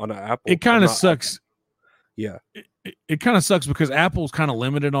know on an Apple. It kind of sucks. Yeah, it kind of sucks because Apple's kind of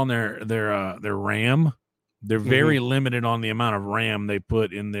limited on their RAM. They're very limited on the amount of RAM they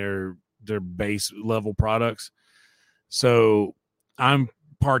put in their base level products. So I'm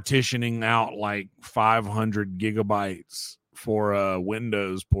partitioning out like 500 gigabytes for a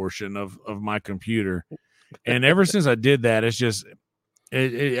Windows portion of my computer. And ever since I did that, it's just,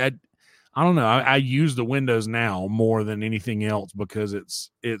 I don't know. I use the Windows now more than anything else because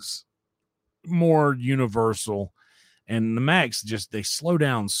it's more universal, and the Macs they slow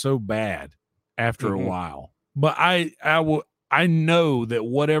down so bad after a while. But I know that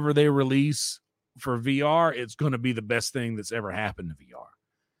whatever they release for VR, it's going to be the best thing that's ever happened to VR.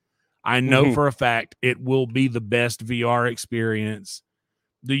 I know for a fact it will be the best VR experience.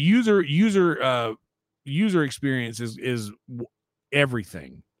 The user experience is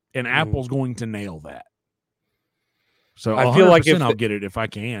everything, and Apple's going to nail that. So I feel like I'll get it if I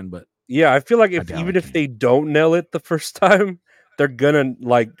can, but yeah, I feel like if they don't nail it the first time, they're gonna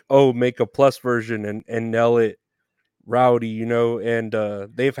make a plus version and nail it rowdy, and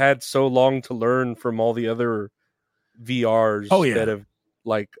they've had so long to learn from all the other VRs that have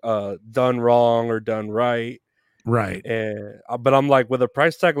done wrong or done right. And but I'm like, with a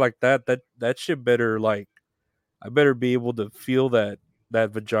price tag like that shit better, I better be able to feel that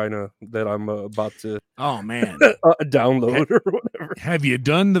vagina that I'm about to download or whatever. Have you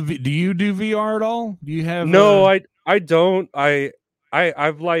done do you do VR at all? Do you have No, I don't. I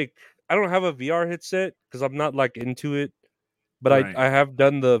don't have a VR headset because I'm not into it. But I have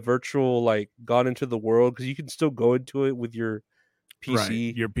done the virtual, gone into the world, because you can still go into it with your PC.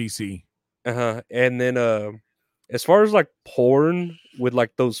 Right, your PC. And then as far as porn with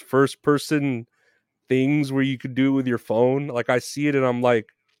those first person things where you could do it with your phone, I see it and I'm like,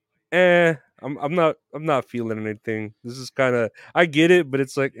 I'm not feeling anything. This is kind of, I get it, but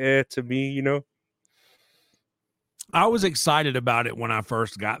it's to me, I was excited about it when I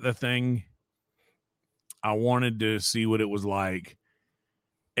first got the thing. I wanted to see what it was like.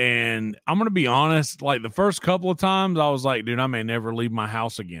 And I'm going to be honest, the first couple of times I was like, dude, I may never leave my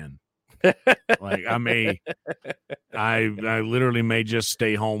house again. I literally may just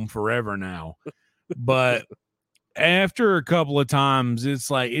stay home forever now. But after a couple of times,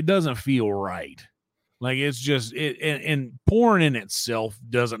 it's like it doesn't feel right. Like it's just and porn in itself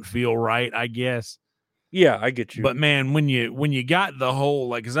doesn't feel right, I guess. Yeah, I get you. But man, when you got the whole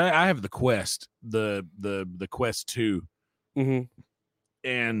like, because I have the Quest, the Quest 2, Mm-hmm.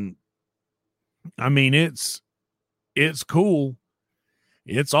 and I mean it's cool.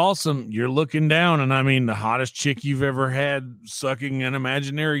 It's awesome. You're looking down, and I mean, the hottest chick you've ever had sucking an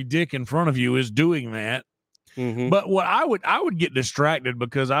imaginary dick in front of you is doing that. Mm-hmm. But what I would get distracted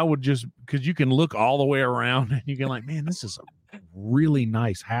because you can look all the way around and you can like, man, this is a really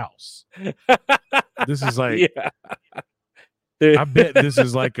nice house. This is like, I bet this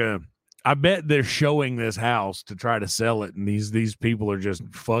is like I bet they're showing this house to try to sell it, and these people are just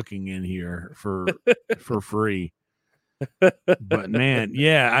fucking in here for free. But man,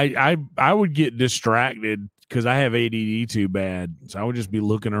 yeah, I would get distracted because I have ADD too bad, so I would just be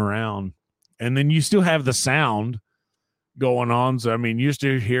looking around, and then you still have the sound going on. So I mean, you're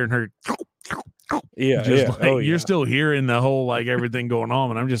still hearing her. Yeah, just yeah. Like, you're still hearing the whole like everything going on,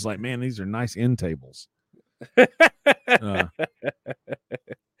 and I'm just like, man, these are nice end tables.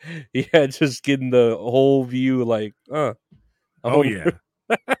 Yeah, just getting the whole view, like, oh yeah.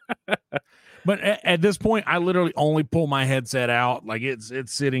 But at this point, I literally only pull my headset out. Like it's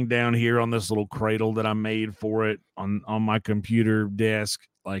sitting down here on this little cradle that I made for it on my computer desk.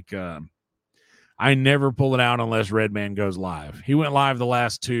 Like I never pull it out unless Redman goes live. He went live the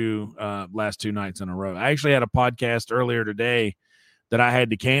last two nights in a row. I actually had a podcast earlier today that I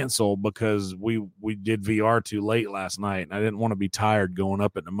had to cancel because we did VR too late last night, and I didn't want to be tired going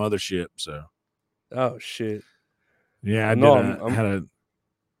up at the mothership. So, oh shit, yeah, I had a.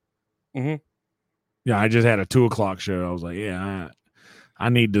 Mm-hmm. Yeah, I just had a 2:00 show. I was like, yeah, I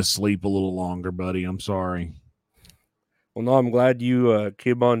need to sleep a little longer, buddy. I'm sorry. Well, no, I'm glad you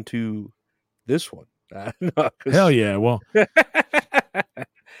came on to this one. No, hell yeah! Well,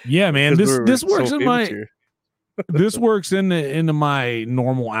 yeah, man. This works so in my. This works into my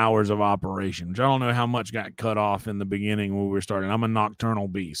normal hours of operation, which I don't know how much got cut off in the beginning when we were starting. I'm a nocturnal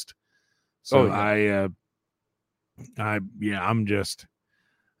beast, so I'm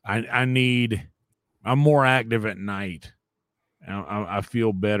more active at night. I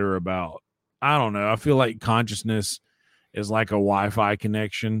feel better about. I don't know. I feel like consciousness is like a Wi-Fi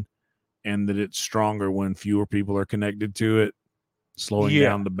connection, and that it's stronger when fewer people are connected to it, slowing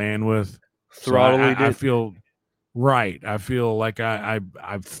down the bandwidth. Throttling I feel. Right. I feel like I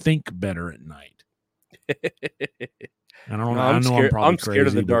think better at night. I don't know. I'm scared. I'm probably I'm scared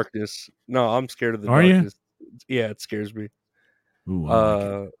of the darkness. No, I'm scared of the darkness. You? Yeah, it scares me. Ooh,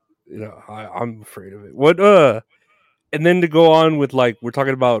 I'm afraid of it. What and then to go on with, like, we're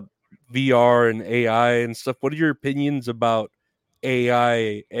talking about VR and AI and stuff. What are your opinions about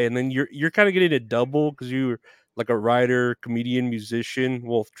AI? And then you're kind of getting a double because you're like a writer, comedian, musician,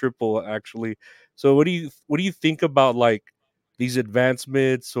 well, triple actually. So what do you think about like these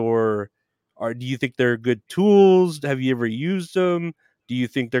advancements, or do you think they're good tools? Have you ever used them? Do you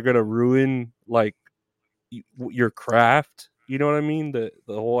think they're gonna ruin like your craft? You know what I mean? The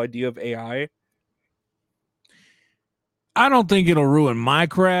whole idea of AI. I don't think it'll ruin my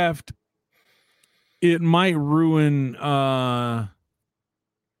craft. It might ruin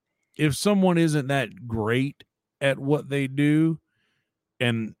if someone isn't that great at what they do,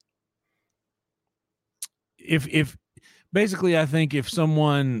 and if basically, I think if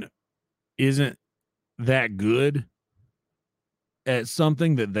someone isn't that good at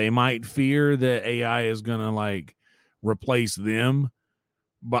something, that they might fear that AI is gonna like replace them.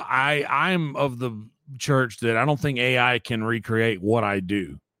 But I'm of the church that I don't think AI can recreate what I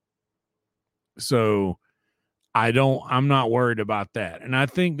do. So I'm not worried about that. And I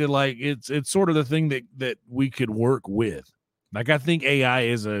think that like it's sort of the thing that we could work with. Like I think AI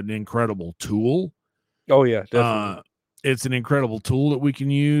is an incredible tool. Oh yeah, definitely. It's an incredible tool that we can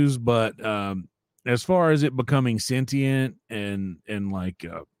use, but as far as it becoming sentient and like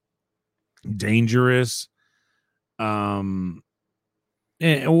dangerous, or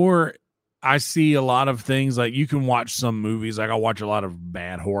I see a lot of things like you can watch some movies. Like I watch a lot of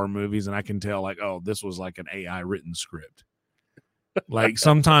bad horror movies, and I can tell like, oh, this was like an AI written script. Like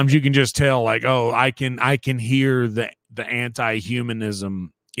sometimes you can just tell like, oh, I can hear the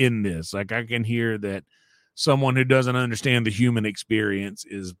anti-humanism in this. Like I can hear that someone who doesn't understand the human experience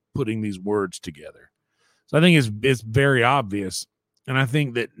is putting these words together. So I think it's very obvious. And I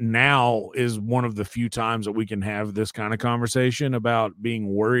think that now is one of the few times that we can have this kind of conversation about being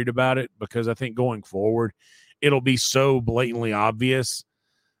worried about it, because I think going forward, it'll be so blatantly obvious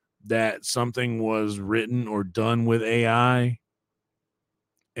that something was written or done with AI,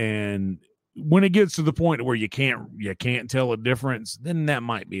 and when it gets to the point where you can't tell a difference, then that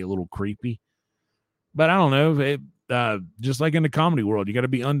might be a little creepy. But I don't know. Just like in the comedy world, you got to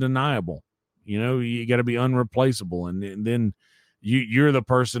be undeniable. You got to be unreplaceable, and then you're the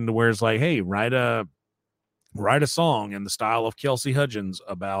person to where it's like, hey, write a song in the style of Kelsy Hudgins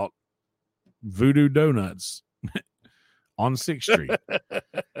about voodoo donuts on 6th Street.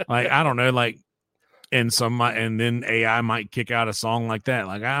 Like, I don't know, like, and then AI might kick out a song like that.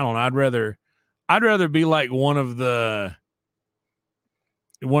 Like, I don't know. I'd rather be like one of the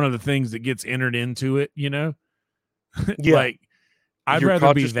things that gets entered into it, Yeah. Like, I'd Your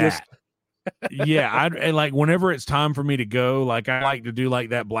rather be consciousness. that. Yeah, and like whenever it's time for me to go, like I like to do like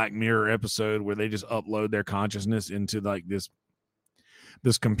that Black Mirror episode where they just upload their consciousness into like this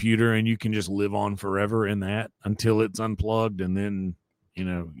computer, and you can just live on forever in that until it's unplugged, and then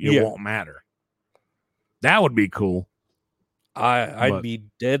it won't matter. That would be cool. I'd be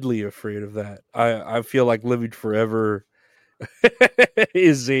deadly afraid of that. I feel like living forever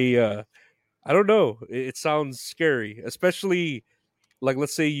is I don't know. It sounds scary, especially like,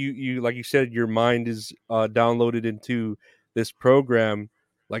 let's say you like you said, your mind is downloaded into this program.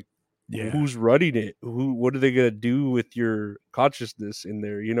 Like, who's running it? What are they gonna do with your consciousness in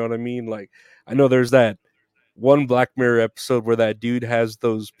there? You know what I mean? Like, I know there's that one Black Mirror episode where that dude has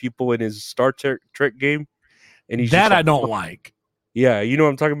those people in his Star Trek game, and he's that just like, I don't like. Yeah, you know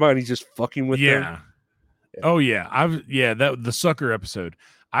what I'm talking about. And he's just fucking with them. Yeah. Oh yeah, the sucker episode.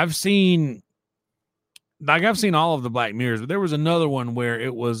 I've seen all of the Black Mirrors, but there was another one where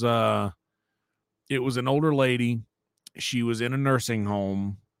it was an older lady. She was in a nursing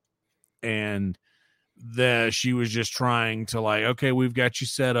home, and she was just trying to, like, okay, we've got you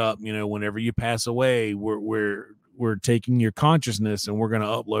set up. Whenever you pass away, we're taking your consciousness and we're going to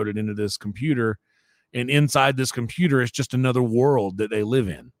upload it into this computer, and inside this computer is just another world that they live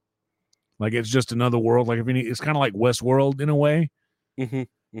in. Like, it's just another world. Like, it's kind of like Westworld in a way,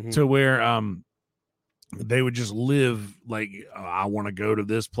 to where they would just live like, I want to go to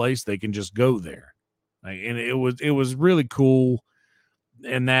this place. They can just go there. Like, and it was really cool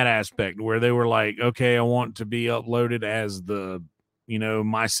in that aspect where they were like, okay, I want to be uploaded as the,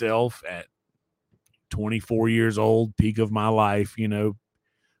 myself at 24 years old, peak of my life,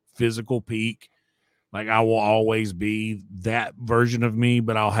 physical peak. Like, I will always be that version of me,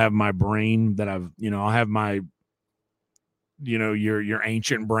 but I'll have my brain that I'll have my, your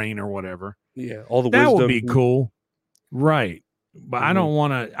ancient brain or whatever. Yeah. All the that wisdom. would be cool. Right. But I don't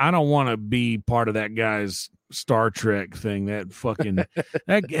want to be part of that guy's Star Trek thing. That fucking,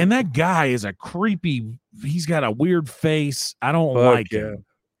 that guy is a creepy, he's got a weird face. I don't like him.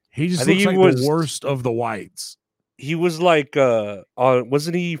 He just looks like the worst of the whites. He was like,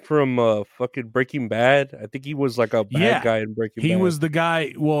 wasn't he from fucking Breaking Bad? I think he was like a bad guy in Breaking Bad. He was the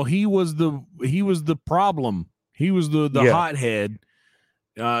guy. Well, he was the problem. He was the hothead.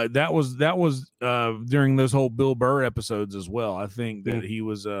 That was during those whole Bill Burr episodes as well. I think that he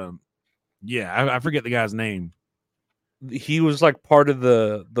was. I forget the guy's name. He was like part of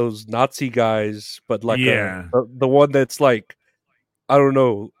those Nazi guys, but like the one that's like, I don't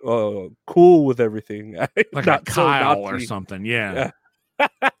know, cool with everything, like not a Kyle or something. Yeah.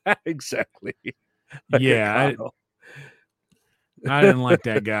 Exactly. Yeah, I didn't like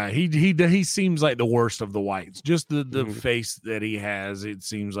that guy. He seems like the worst of the whites. Just the face that he has. It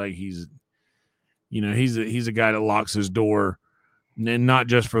seems like he's a guy that locks his door, and not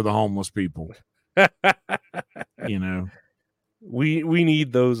just for the homeless people. We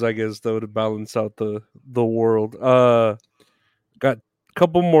need those, I guess, though, to balance out the world. Got a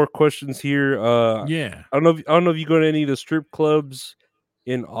couple more questions here. I don't know if you go to any of the strip clubs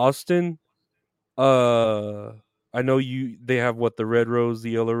in Austin. I know they have the Red Rose,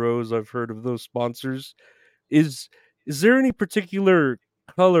 the Yellow Rose. I've heard of those sponsors. Is there any particular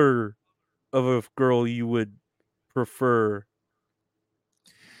color of a girl you would prefer?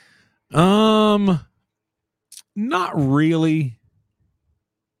 Not really.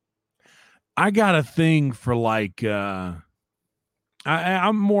 I got a thing for like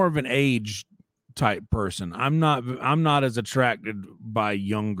I'm more of an age type person. I'm not as attracted by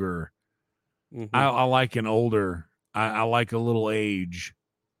younger. I like an older. I like a little age.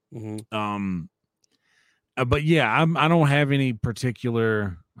 But yeah, I don't have any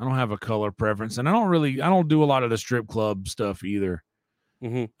particular. I don't have a color preference, and I don't do a lot of the strip club stuff either.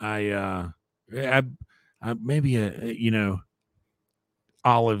 I maybe a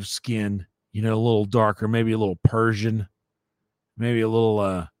olive skin, a little darker, maybe a little Persian, maybe a little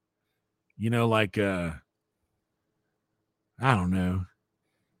like I don't know.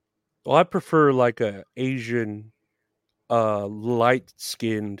 Well, I prefer like a Asian light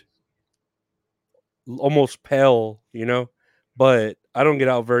skinned almost pale, but I don't get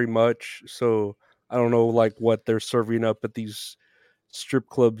out very much, so I don't know like what they're serving up at these strip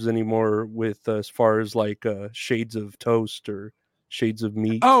clubs anymore with as far as like shades of toast or shades of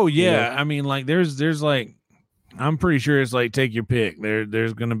meat. Oh yeah, I mean, like there's like, I'm pretty sure it's like take your pick.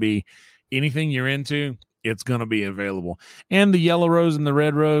 There's going to be anything you're into, it's going to be available. And the Yellow Rose and the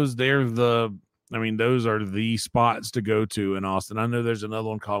Red Rose, those are the spots to go to in Austin. I know there's another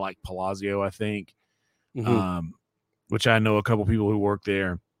one called like Palazzo, I think, which I know a couple people who work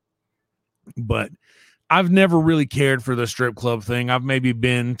there. But I've never really cared for the strip club thing. I've maybe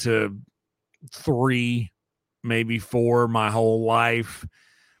been to 3, maybe 4 my whole life.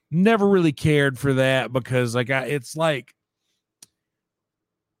 Never really cared for that because it's like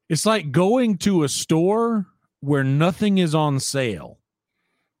going to a store where nothing is on sale,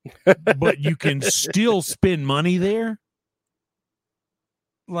 but you can still spend money there.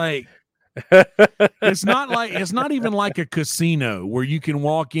 Like, it's not even like a casino where you can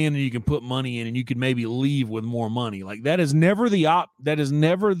walk in and you can put money in and you can maybe leave with more money. Like that is never the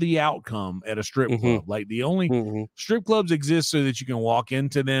outcome at a strip club. Like the only strip clubs exist so that you can walk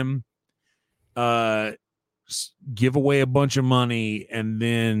into them, give away a bunch of money, and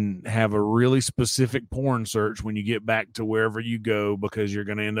then have a really specific porn search when you get back to wherever you go because you're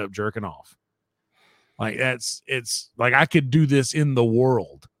going to end up jerking off. Like it's like I could do this in the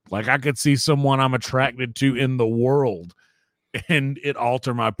world. Like I could see someone I'm attracted to in the world and it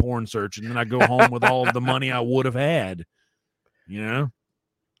alter my porn search. And then I go home with all of the money I would have had, Yeah.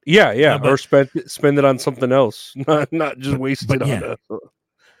 Or spend it on something else, not just waste it on it.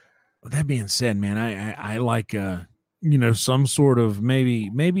 That being said, man, I like, some sort of maybe,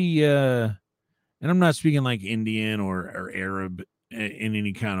 and I'm not speaking like Indian or Arab in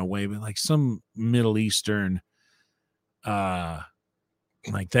any kind of way, but like some Middle Eastern,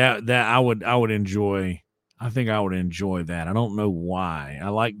 like that I would enjoy. I think I would enjoy that. I don't know why. I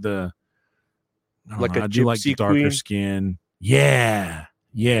like I do like the darker queen skin. Yeah.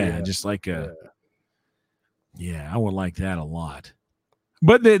 Just like I would like that a lot.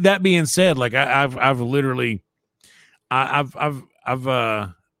 But that being said, like I've literally, I've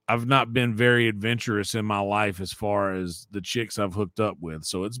not been very adventurous in my life as far as the chicks I've hooked up with.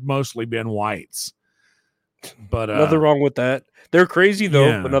 So it's mostly been whites. But nothing wrong with that. They're crazy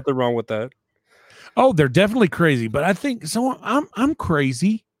though, but nothing wrong with that. Oh, they're definitely crazy. But I think so. I'm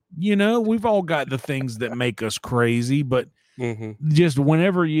crazy. We've all got the things that make us crazy, but just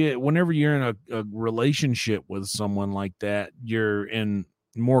whenever you're in a relationship with someone like that, you're in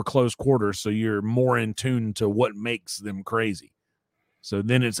more close quarters, so you're more in tune to what makes them crazy. So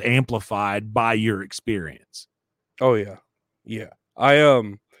then it's amplified by your experience. Oh yeah.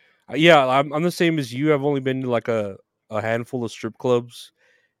 I'm the same as you. I've only been to like a handful of strip clubs,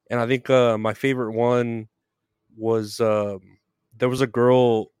 and I think my favorite one was there was a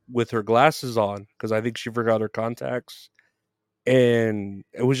girl with her glasses on because I think she forgot her contacts, and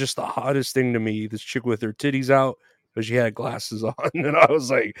it was just the hottest thing to me. This chick with her titties out, but she had glasses on, and I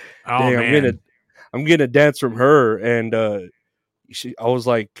was like, "Dang, man. I'm getting a dance from her." And I was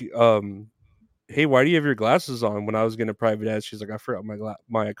like, "Hey, why do you have your glasses on?" When I was getting a private dance, she's like, "I forgot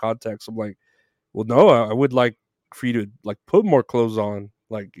my contacts." I'm like, "Well, no, I would like for you to like put more clothes on.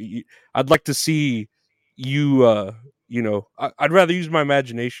 Like, I'd like to see you. I'd rather use my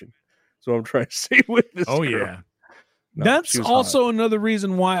imagination." So I'm trying to say with this. Oh girl. Yeah. No, that's also another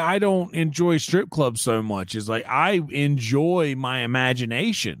reason why I don't enjoy strip clubs so much is like I enjoy my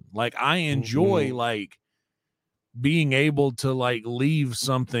imagination. Like I enjoy like being able to like leave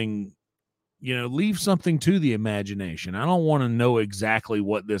something to the imagination. I don't want to know exactly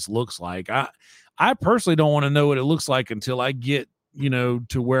what this looks like. I personally don't want to know what it looks like until I get, to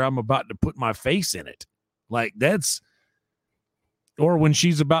where I'm about to put my face in it. Like or when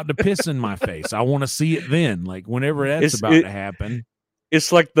she's about to piss in my face, I want to see it then. Like whenever that's about to happen.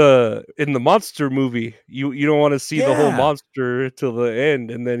 It's like in the monster movie. You don't want to see the whole monster till the end,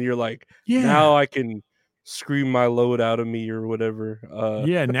 and then you're like, now I can scream my load out of me or whatever.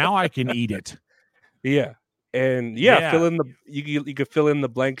 Now I can eat it. Yeah, and fill in you could fill in the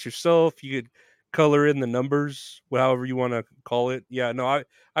blanks yourself. You could color in the numbers, however you want to call it. Yeah, no,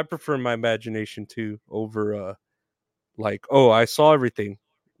 I prefer my imagination too over like, oh, I saw everything.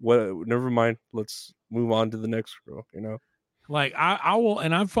 What? Never mind. Let's move on to the next girl. Like I will,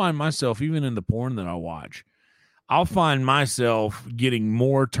 and I find myself even in the porn that I watch, I'll find myself getting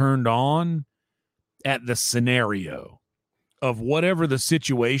more turned on at the scenario of whatever the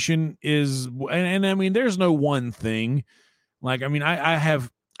situation is. And I mean, there's no one thing. Like, I mean, I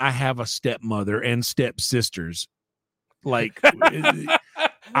have a stepmother and stepsisters. Like,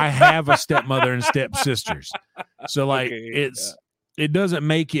 I have a stepmother and stepsisters. So like it doesn't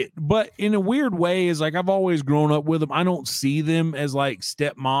make it, but in a weird way is like I've always grown up with them. I don't see them as like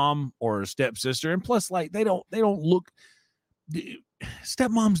stepmom or stepsister. And plus like they don't look,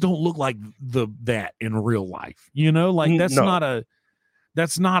 stepmoms don't look like that in real life, like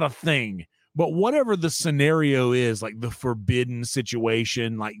that's not a thing. But whatever the scenario is, like the forbidden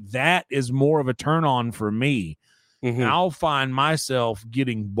situation, like that is more of a turn on for me. And I'll find myself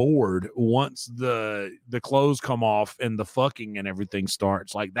getting bored once the clothes come off and the fucking and everything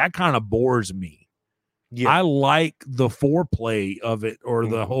starts. Like that kind of bores me. Yeah. I like the foreplay of it, or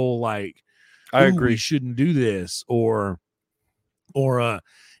the whole like, I agree, we shouldn't do this, or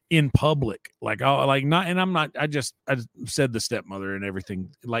in public, like I like not. And I said the stepmother and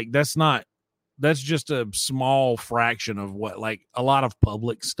everything. Like that's just a small fraction of what, like a lot of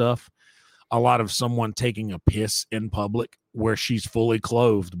public stuff. A lot of someone taking a piss in public where she's fully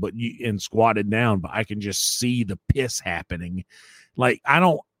clothed and squatted down, but I can just see the piss happening. Like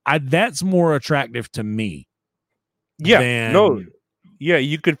that's more attractive to me. Yeah.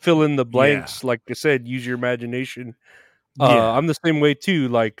 You could fill in the blanks. Yeah. Like I said, use your imagination. I'm the same way too.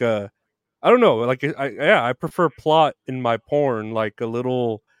 Like, I don't know. Like, I prefer plot in my porn, like a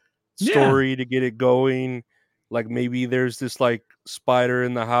little story to get it going. Like maybe there's this like spider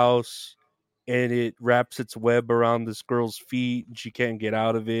in the house, and it wraps its web around this girl's feet, and she can't get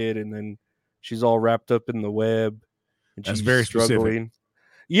out of it, and then she's all wrapped up in the web, and she's she's very struggling. Specific.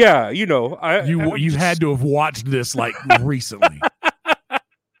 Yeah, you had to have watched this like recently.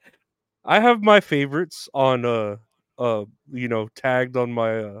 I have my favorites on tagged on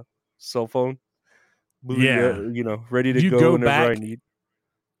my cell phone. Ready to go whenever I need.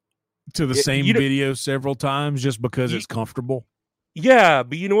 To the same video several times just because it's comfortable. Yeah,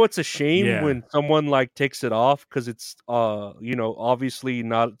 but you know what's a shame when someone like takes it off because it's obviously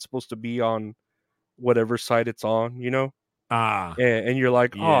not supposed to be on whatever site it's on, and you're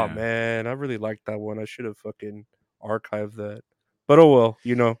like, oh man, I really like that one. I should have fucking archived that. But oh well,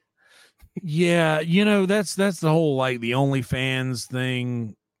 Yeah, that's the whole like the OnlyFans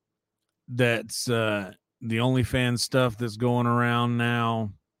thing. That's the OnlyFans stuff that's going around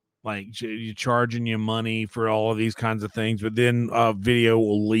now. Like you're charging you money for all of these kinds of things, but then a video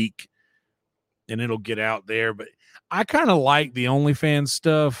will leak and it'll get out there. But I kind of like the OnlyFans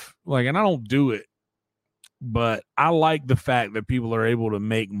stuff. Like, and I don't do it, but I like the fact that people are able to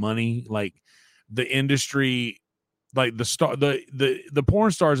make money. Like the industry, like the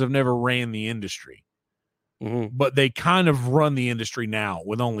porn stars have never ran the industry, but they kind of run the industry now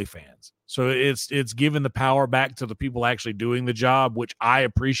with OnlyFans. So it's given the power back to the people actually doing the job, which I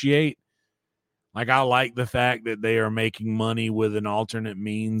appreciate. Like I like the fact that they are making money with an alternate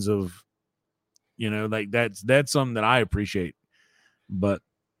means of, like that's something that I appreciate. But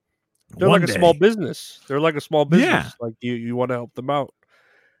they're like a small business. They're like a small business. Yeah. Like you want to help them out.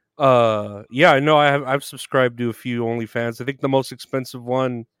 I know I've subscribed to a few OnlyFans. I think the most expensive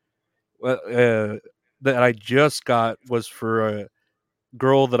one that I just got was for a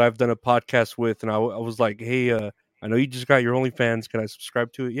girl that I've done a podcast with, and I was like, hey, I know you just got your OnlyFans, can I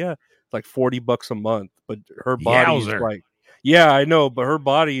subscribe to it? Yeah, it's like $40 a month, but her body is like, yeah, I know, but her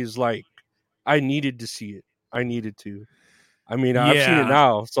body is like, I needed to see it. I needed to. I mean, I've seen it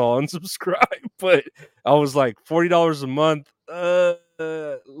now, so I'll unsubscribe, but I was like, $40 a month,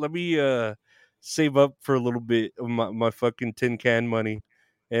 let me save up for a little bit of my fucking tin can money,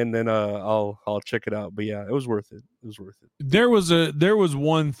 and then I'll check it out. But yeah, it was worth it. It was worth it. There was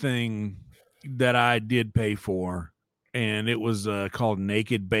one thing that I did pay for, and it was called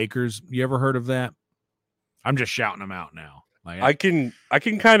Naked Bakers. You ever heard of that? I'm just shouting them out now. Like I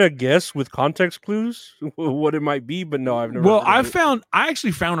can kind of guess with context clues what it might be, but no, I've never. Well, I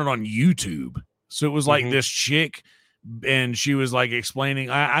actually found it on YouTube. So it was like this chick, and she was like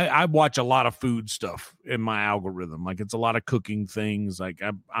explaining. I watch a lot of food stuff in my algorithm. Like it's a lot of cooking things. Like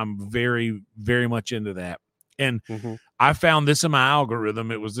I'm very, very much into that. And I found this in my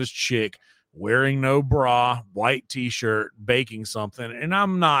algorithm. It was this chick wearing no bra, white t-shirt, baking something. And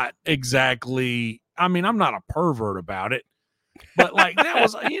I'm not exactly. I mean, I'm not a pervert about it. But like that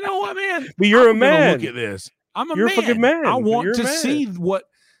was, you know what, man? But you're a man. Look at this. You're a fucking man. I want to see what.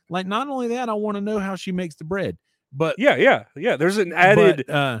 Like, not only that, I want to know how she makes the bread. But yeah. There's an added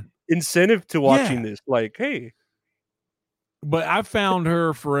incentive to watching this. Like, hey. But I found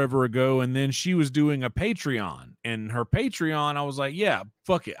her forever ago, and then she was doing a Patreon. And her Patreon, I was like, yeah,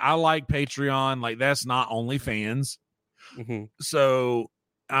 fuck it. I like Patreon. Like, that's not OnlyFans. So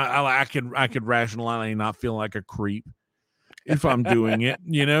I could rationally not feel like a creep if I'm doing it,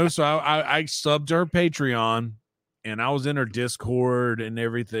 So I subbed to her Patreon. and I was in her Discord and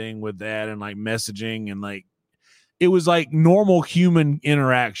everything with that, and like messaging, and like it was like normal human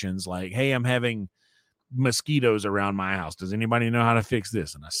interactions. Like, hey, I'm having mosquitoes around my house. Does anybody know how to fix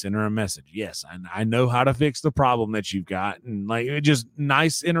this? And I sent her a message. Yes, I know how to fix the problem that you've got. And like, it just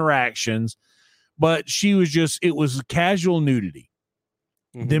nice interactions. But she was just, it was casual nudity.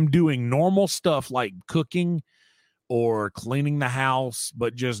 Them doing normal stuff like cooking or cleaning the house,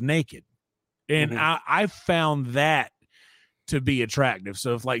 but just naked. And I found that to be attractive.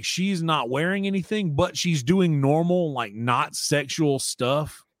 So if like she's not wearing anything, but she's doing normal, like not sexual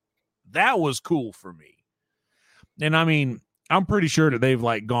stuff, that was cool for me. And I mean, I'm pretty sure that they've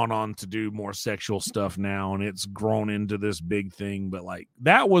like gone on to do more sexual stuff now, and it's grown into this big thing. But like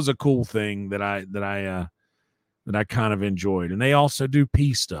that was a cool thing that I kind of enjoyed. And they also do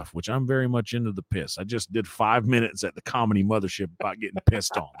pee stuff, which I'm very much into the piss. I just did 5 minutes at the Comedy Mothership about getting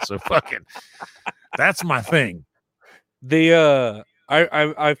pissed on. So fucking, that's my thing. They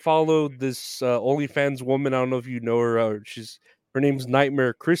I followed this OnlyFans woman. I don't know if you know her. Her name's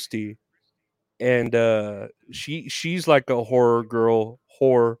Nightmare Christie, and she's like a horror girl,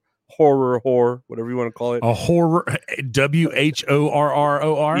 horror, whatever you want to call it. A horror,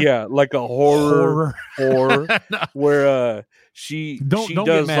 WHORROR. Yeah, like a horror. No. Where she don't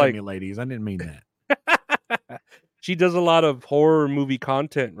does get mad like at me, ladies. I didn't mean that. She does a lot of horror movie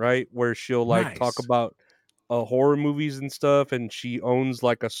content, right? Where she'll like talk about horror movies and stuff, and she owns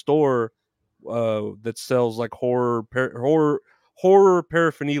like a store that sells like horror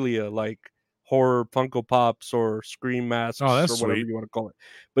paraphernalia, like horror Funko Pops or Scream masks or whatever you want to call it.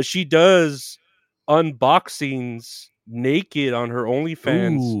 But she does unboxings naked on her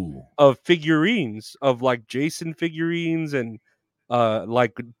OnlyFans of figurines, of like Jason figurines, and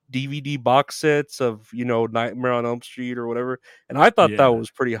like DVD box sets of, you know, Nightmare on Elm Street or whatever. And I thought that was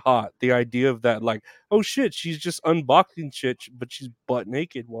pretty hot. The idea of that, like, oh shit, she's just unboxing shit, but she's butt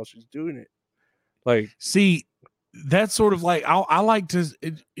naked while she's doing it. Like, see, that's sort of like I like to.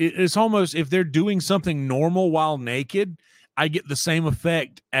 It's almost, if they're doing something normal while naked, I get the same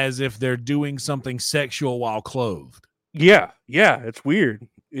effect as if they're doing something sexual while clothed. Yeah, it's weird.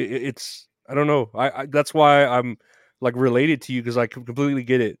 It's I don't know. I that's why I'm like related to you, because I completely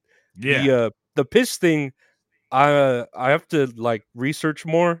get it. Yeah, the piss thing, I have to like research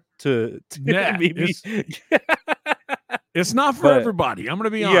more to maybe. It's not for everybody. I'm gonna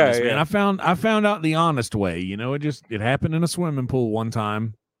be honest, man. I found out the honest way. You know, it happened in a swimming pool one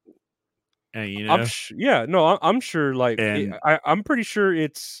time. And you know, I'm sure. Like, I'm pretty sure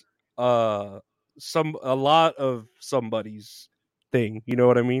it's a lot of somebody's thing. You know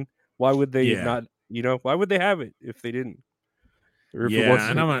what I mean? Why would they not? You know, why would they have it if they didn't? Or if it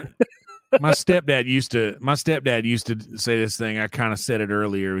wasn't. And my stepdad used to say this thing. I kind of said it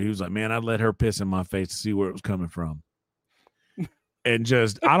earlier. He was like, "Man, I'd let her piss in my face to see where it was coming from." And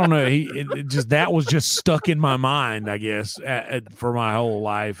just, I don't know. That was just stuck in my mind, I guess, for my whole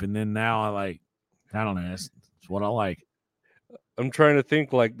life. And then now I don't know. That's what I like. I'm trying to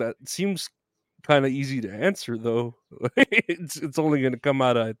think. Like, that seems kind of easy to answer, though. It's only going to come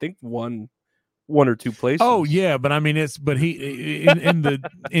out of, I think, one or two places. Oh yeah, but I mean, he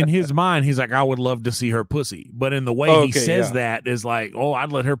in his mind, he's like, I would love to see her pussy. But in the way he says that is like, oh,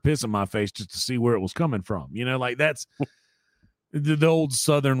 I'd let her piss in my face just to see where it was coming from. You know, like that's the old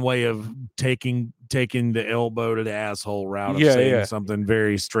Southern way of taking the elbow to the asshole route of saying something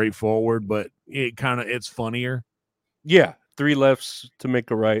very straightforward, but it's funnier. Yeah, 3 lefts to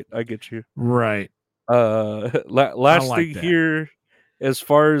make a right. I get you. Right. Last thing here, as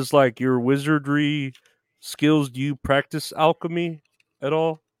far as like your wizardry skills, do you practice alchemy at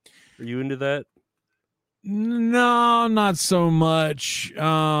all? Are you into that? No, not so much.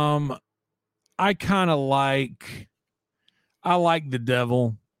 I like the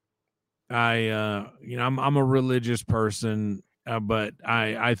devil. I'm a religious person, but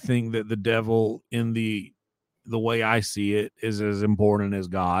I think that the devil, in the way I see it, is as important as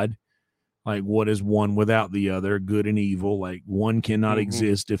God. Like, what is one without the other? Good and evil. Like, one cannot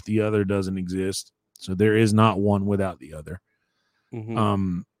exist if the other doesn't exist. So there is not one without the other. Got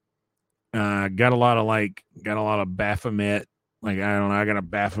a lot of Baphomet. Like, I don't know. I got a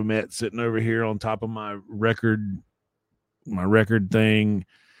Baphomet sitting over here on top of my record thing.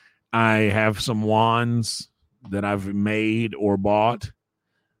 I have some wands that I've made or bought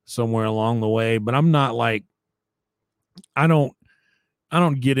somewhere along the way, but I'm not like, I don't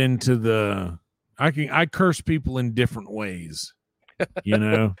get into I curse people in different ways, you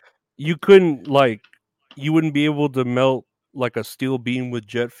know. You wouldn't be able to melt like a steel beam with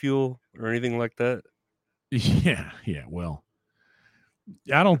jet fuel or anything like that. Yeah. Well,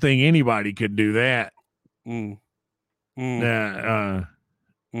 I don't think anybody could do that. No.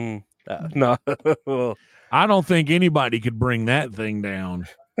 Well, I don't think anybody could bring that thing down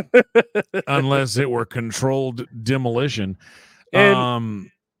unless it were controlled demolition.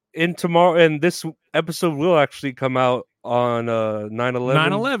 and tomorrow, and this episode will actually come out on 9/11.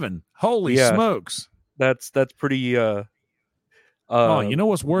 9/11. Holy Yeah. smokes. That's pretty You know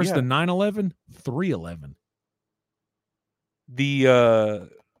what's worse than 9/11? 3/11. The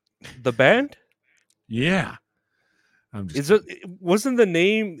band? Yeah. Wasn't the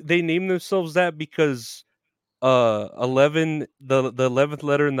name they named themselves that because 11 the 11th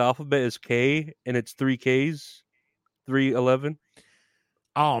letter in the alphabet is K and it's 3 Ks? 311?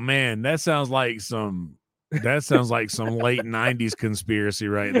 Oh man, that sounds like some late 90s conspiracy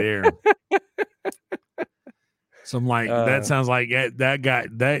right there. That sounds like that guy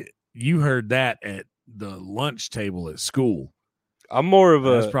that you heard that at the lunch table at school. I'm more of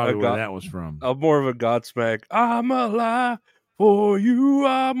That's probably where that was from. I'm more of a Godsmack. I'm alive for you.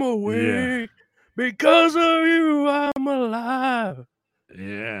 I'm awake because of you. I'm alive.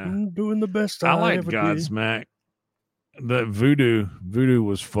 Yeah, I'm doing the best I I like ever did. Godsmack. The Voodoo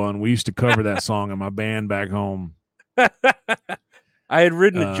was fun. We used to cover that song in my band back home. I had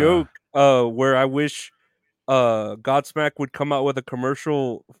written a joke where I wish Godsmack would come out with a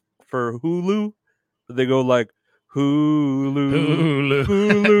commercial for Hulu. They go like Hulu,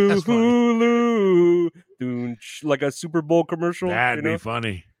 like a Super Bowl commercial. That'd be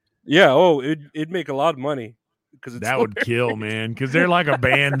funny. Yeah. Oh, it'd make a lot of money because that would kill, man. Because they're like a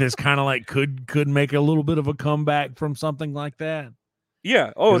band that's kind of like could make a little bit of a comeback from something like that.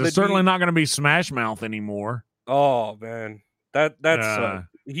 Yeah. Oh, it's certainly not going to be Smash Mouth anymore. Oh man, that's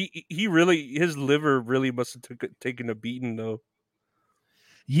he really, his liver really must have taken a beating though.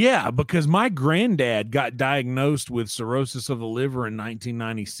 Yeah, because my granddad got diagnosed with cirrhosis of the liver in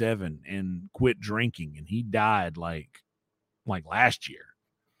 1997 and quit drinking, and he died like last year.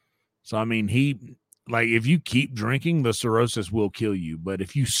 So I mean, if you keep drinking, the cirrhosis will kill you, but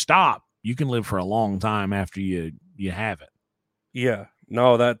if you stop, you can live for a long time after you have it. Yeah,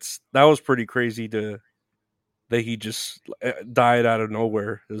 no, that was pretty crazy that he just died out of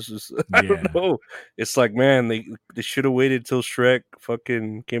nowhere. It's just, I don't know. It's like, man, they should have waited till Shrek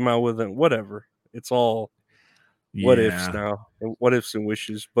fucking came out with it. Whatever. It's all what ifs now, what ifs and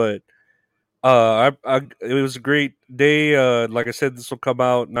wishes. But it was a great day. Like I said, this will come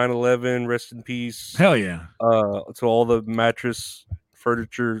out 9/11. Rest in peace. Hell yeah. To all the mattress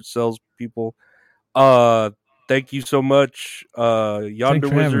furniture sales people. Thank you so much, Yonder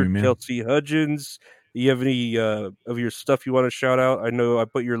Wizard, Kelsy Hudgins. Do you have any of your stuff you want to shout out? I know I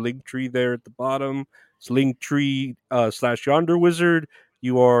put your link tree there at the bottom. It's linktree /Yonder Wizard.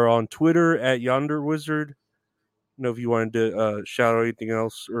 You are on Twitter at Yonder Wizard. I know if you wanted to shout out anything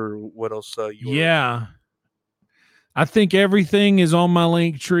else or what else I think everything is on my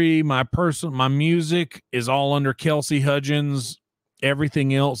link tree. My music is all under Kelsy Hudgins.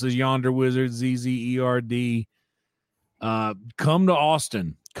 Everything else is Yonder Wizard, ZZERD. Come to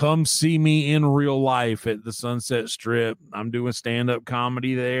Austin. Come see me in real life at the Sunset Strip. I'm doing stand-up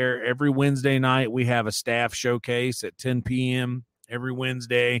comedy there. Every Wednesday night, we have a staff showcase at 10 p.m. every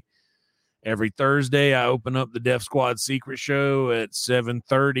Wednesday. Every Thursday, I open up the Def Squad Secret Show at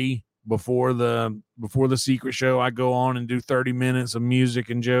 7:30. Before the secret show, I go on and do 30 minutes of music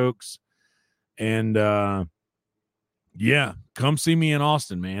and jokes. And come see me in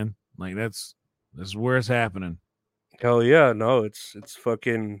Austin, man. Like this is where it's happening. Hell yeah, no, it's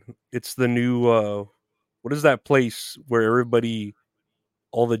the new what is that place where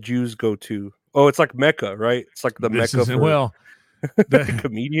all the Jews go to? Oh, it's like Mecca, right? It's like the Mecca for the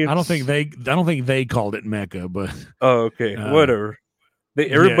comedians. I don't think they called it Mecca, but oh, okay, whatever.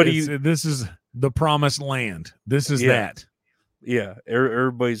 This is the promised land. This is that. Yeah,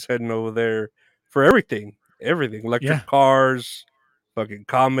 everybody's heading over there for everything, electric cars, fucking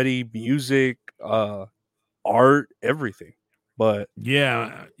comedy, music, art, everything. But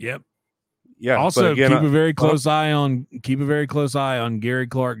yeah. Also, again, keep a very close eye on Gary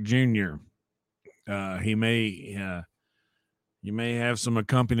Clark Jr. You may have some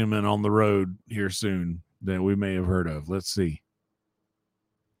accompaniment on the road here soon that we may have heard of. Let's see.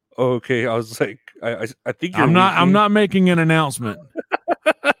 Okay, I was like, I think you're I'm not making an announcement.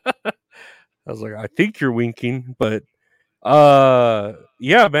 I was like, I think you're winking, but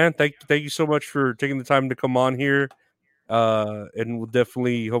yeah, man, thank you so much for taking the time to come on here. And we'll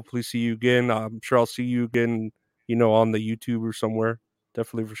definitely hopefully see you again. I'm sure I'll see you again, on the YouTube or somewhere.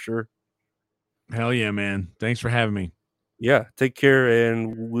 Definitely for sure. Hell yeah, man. Thanks for having me. Yeah, take care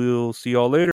and we'll see y'all later.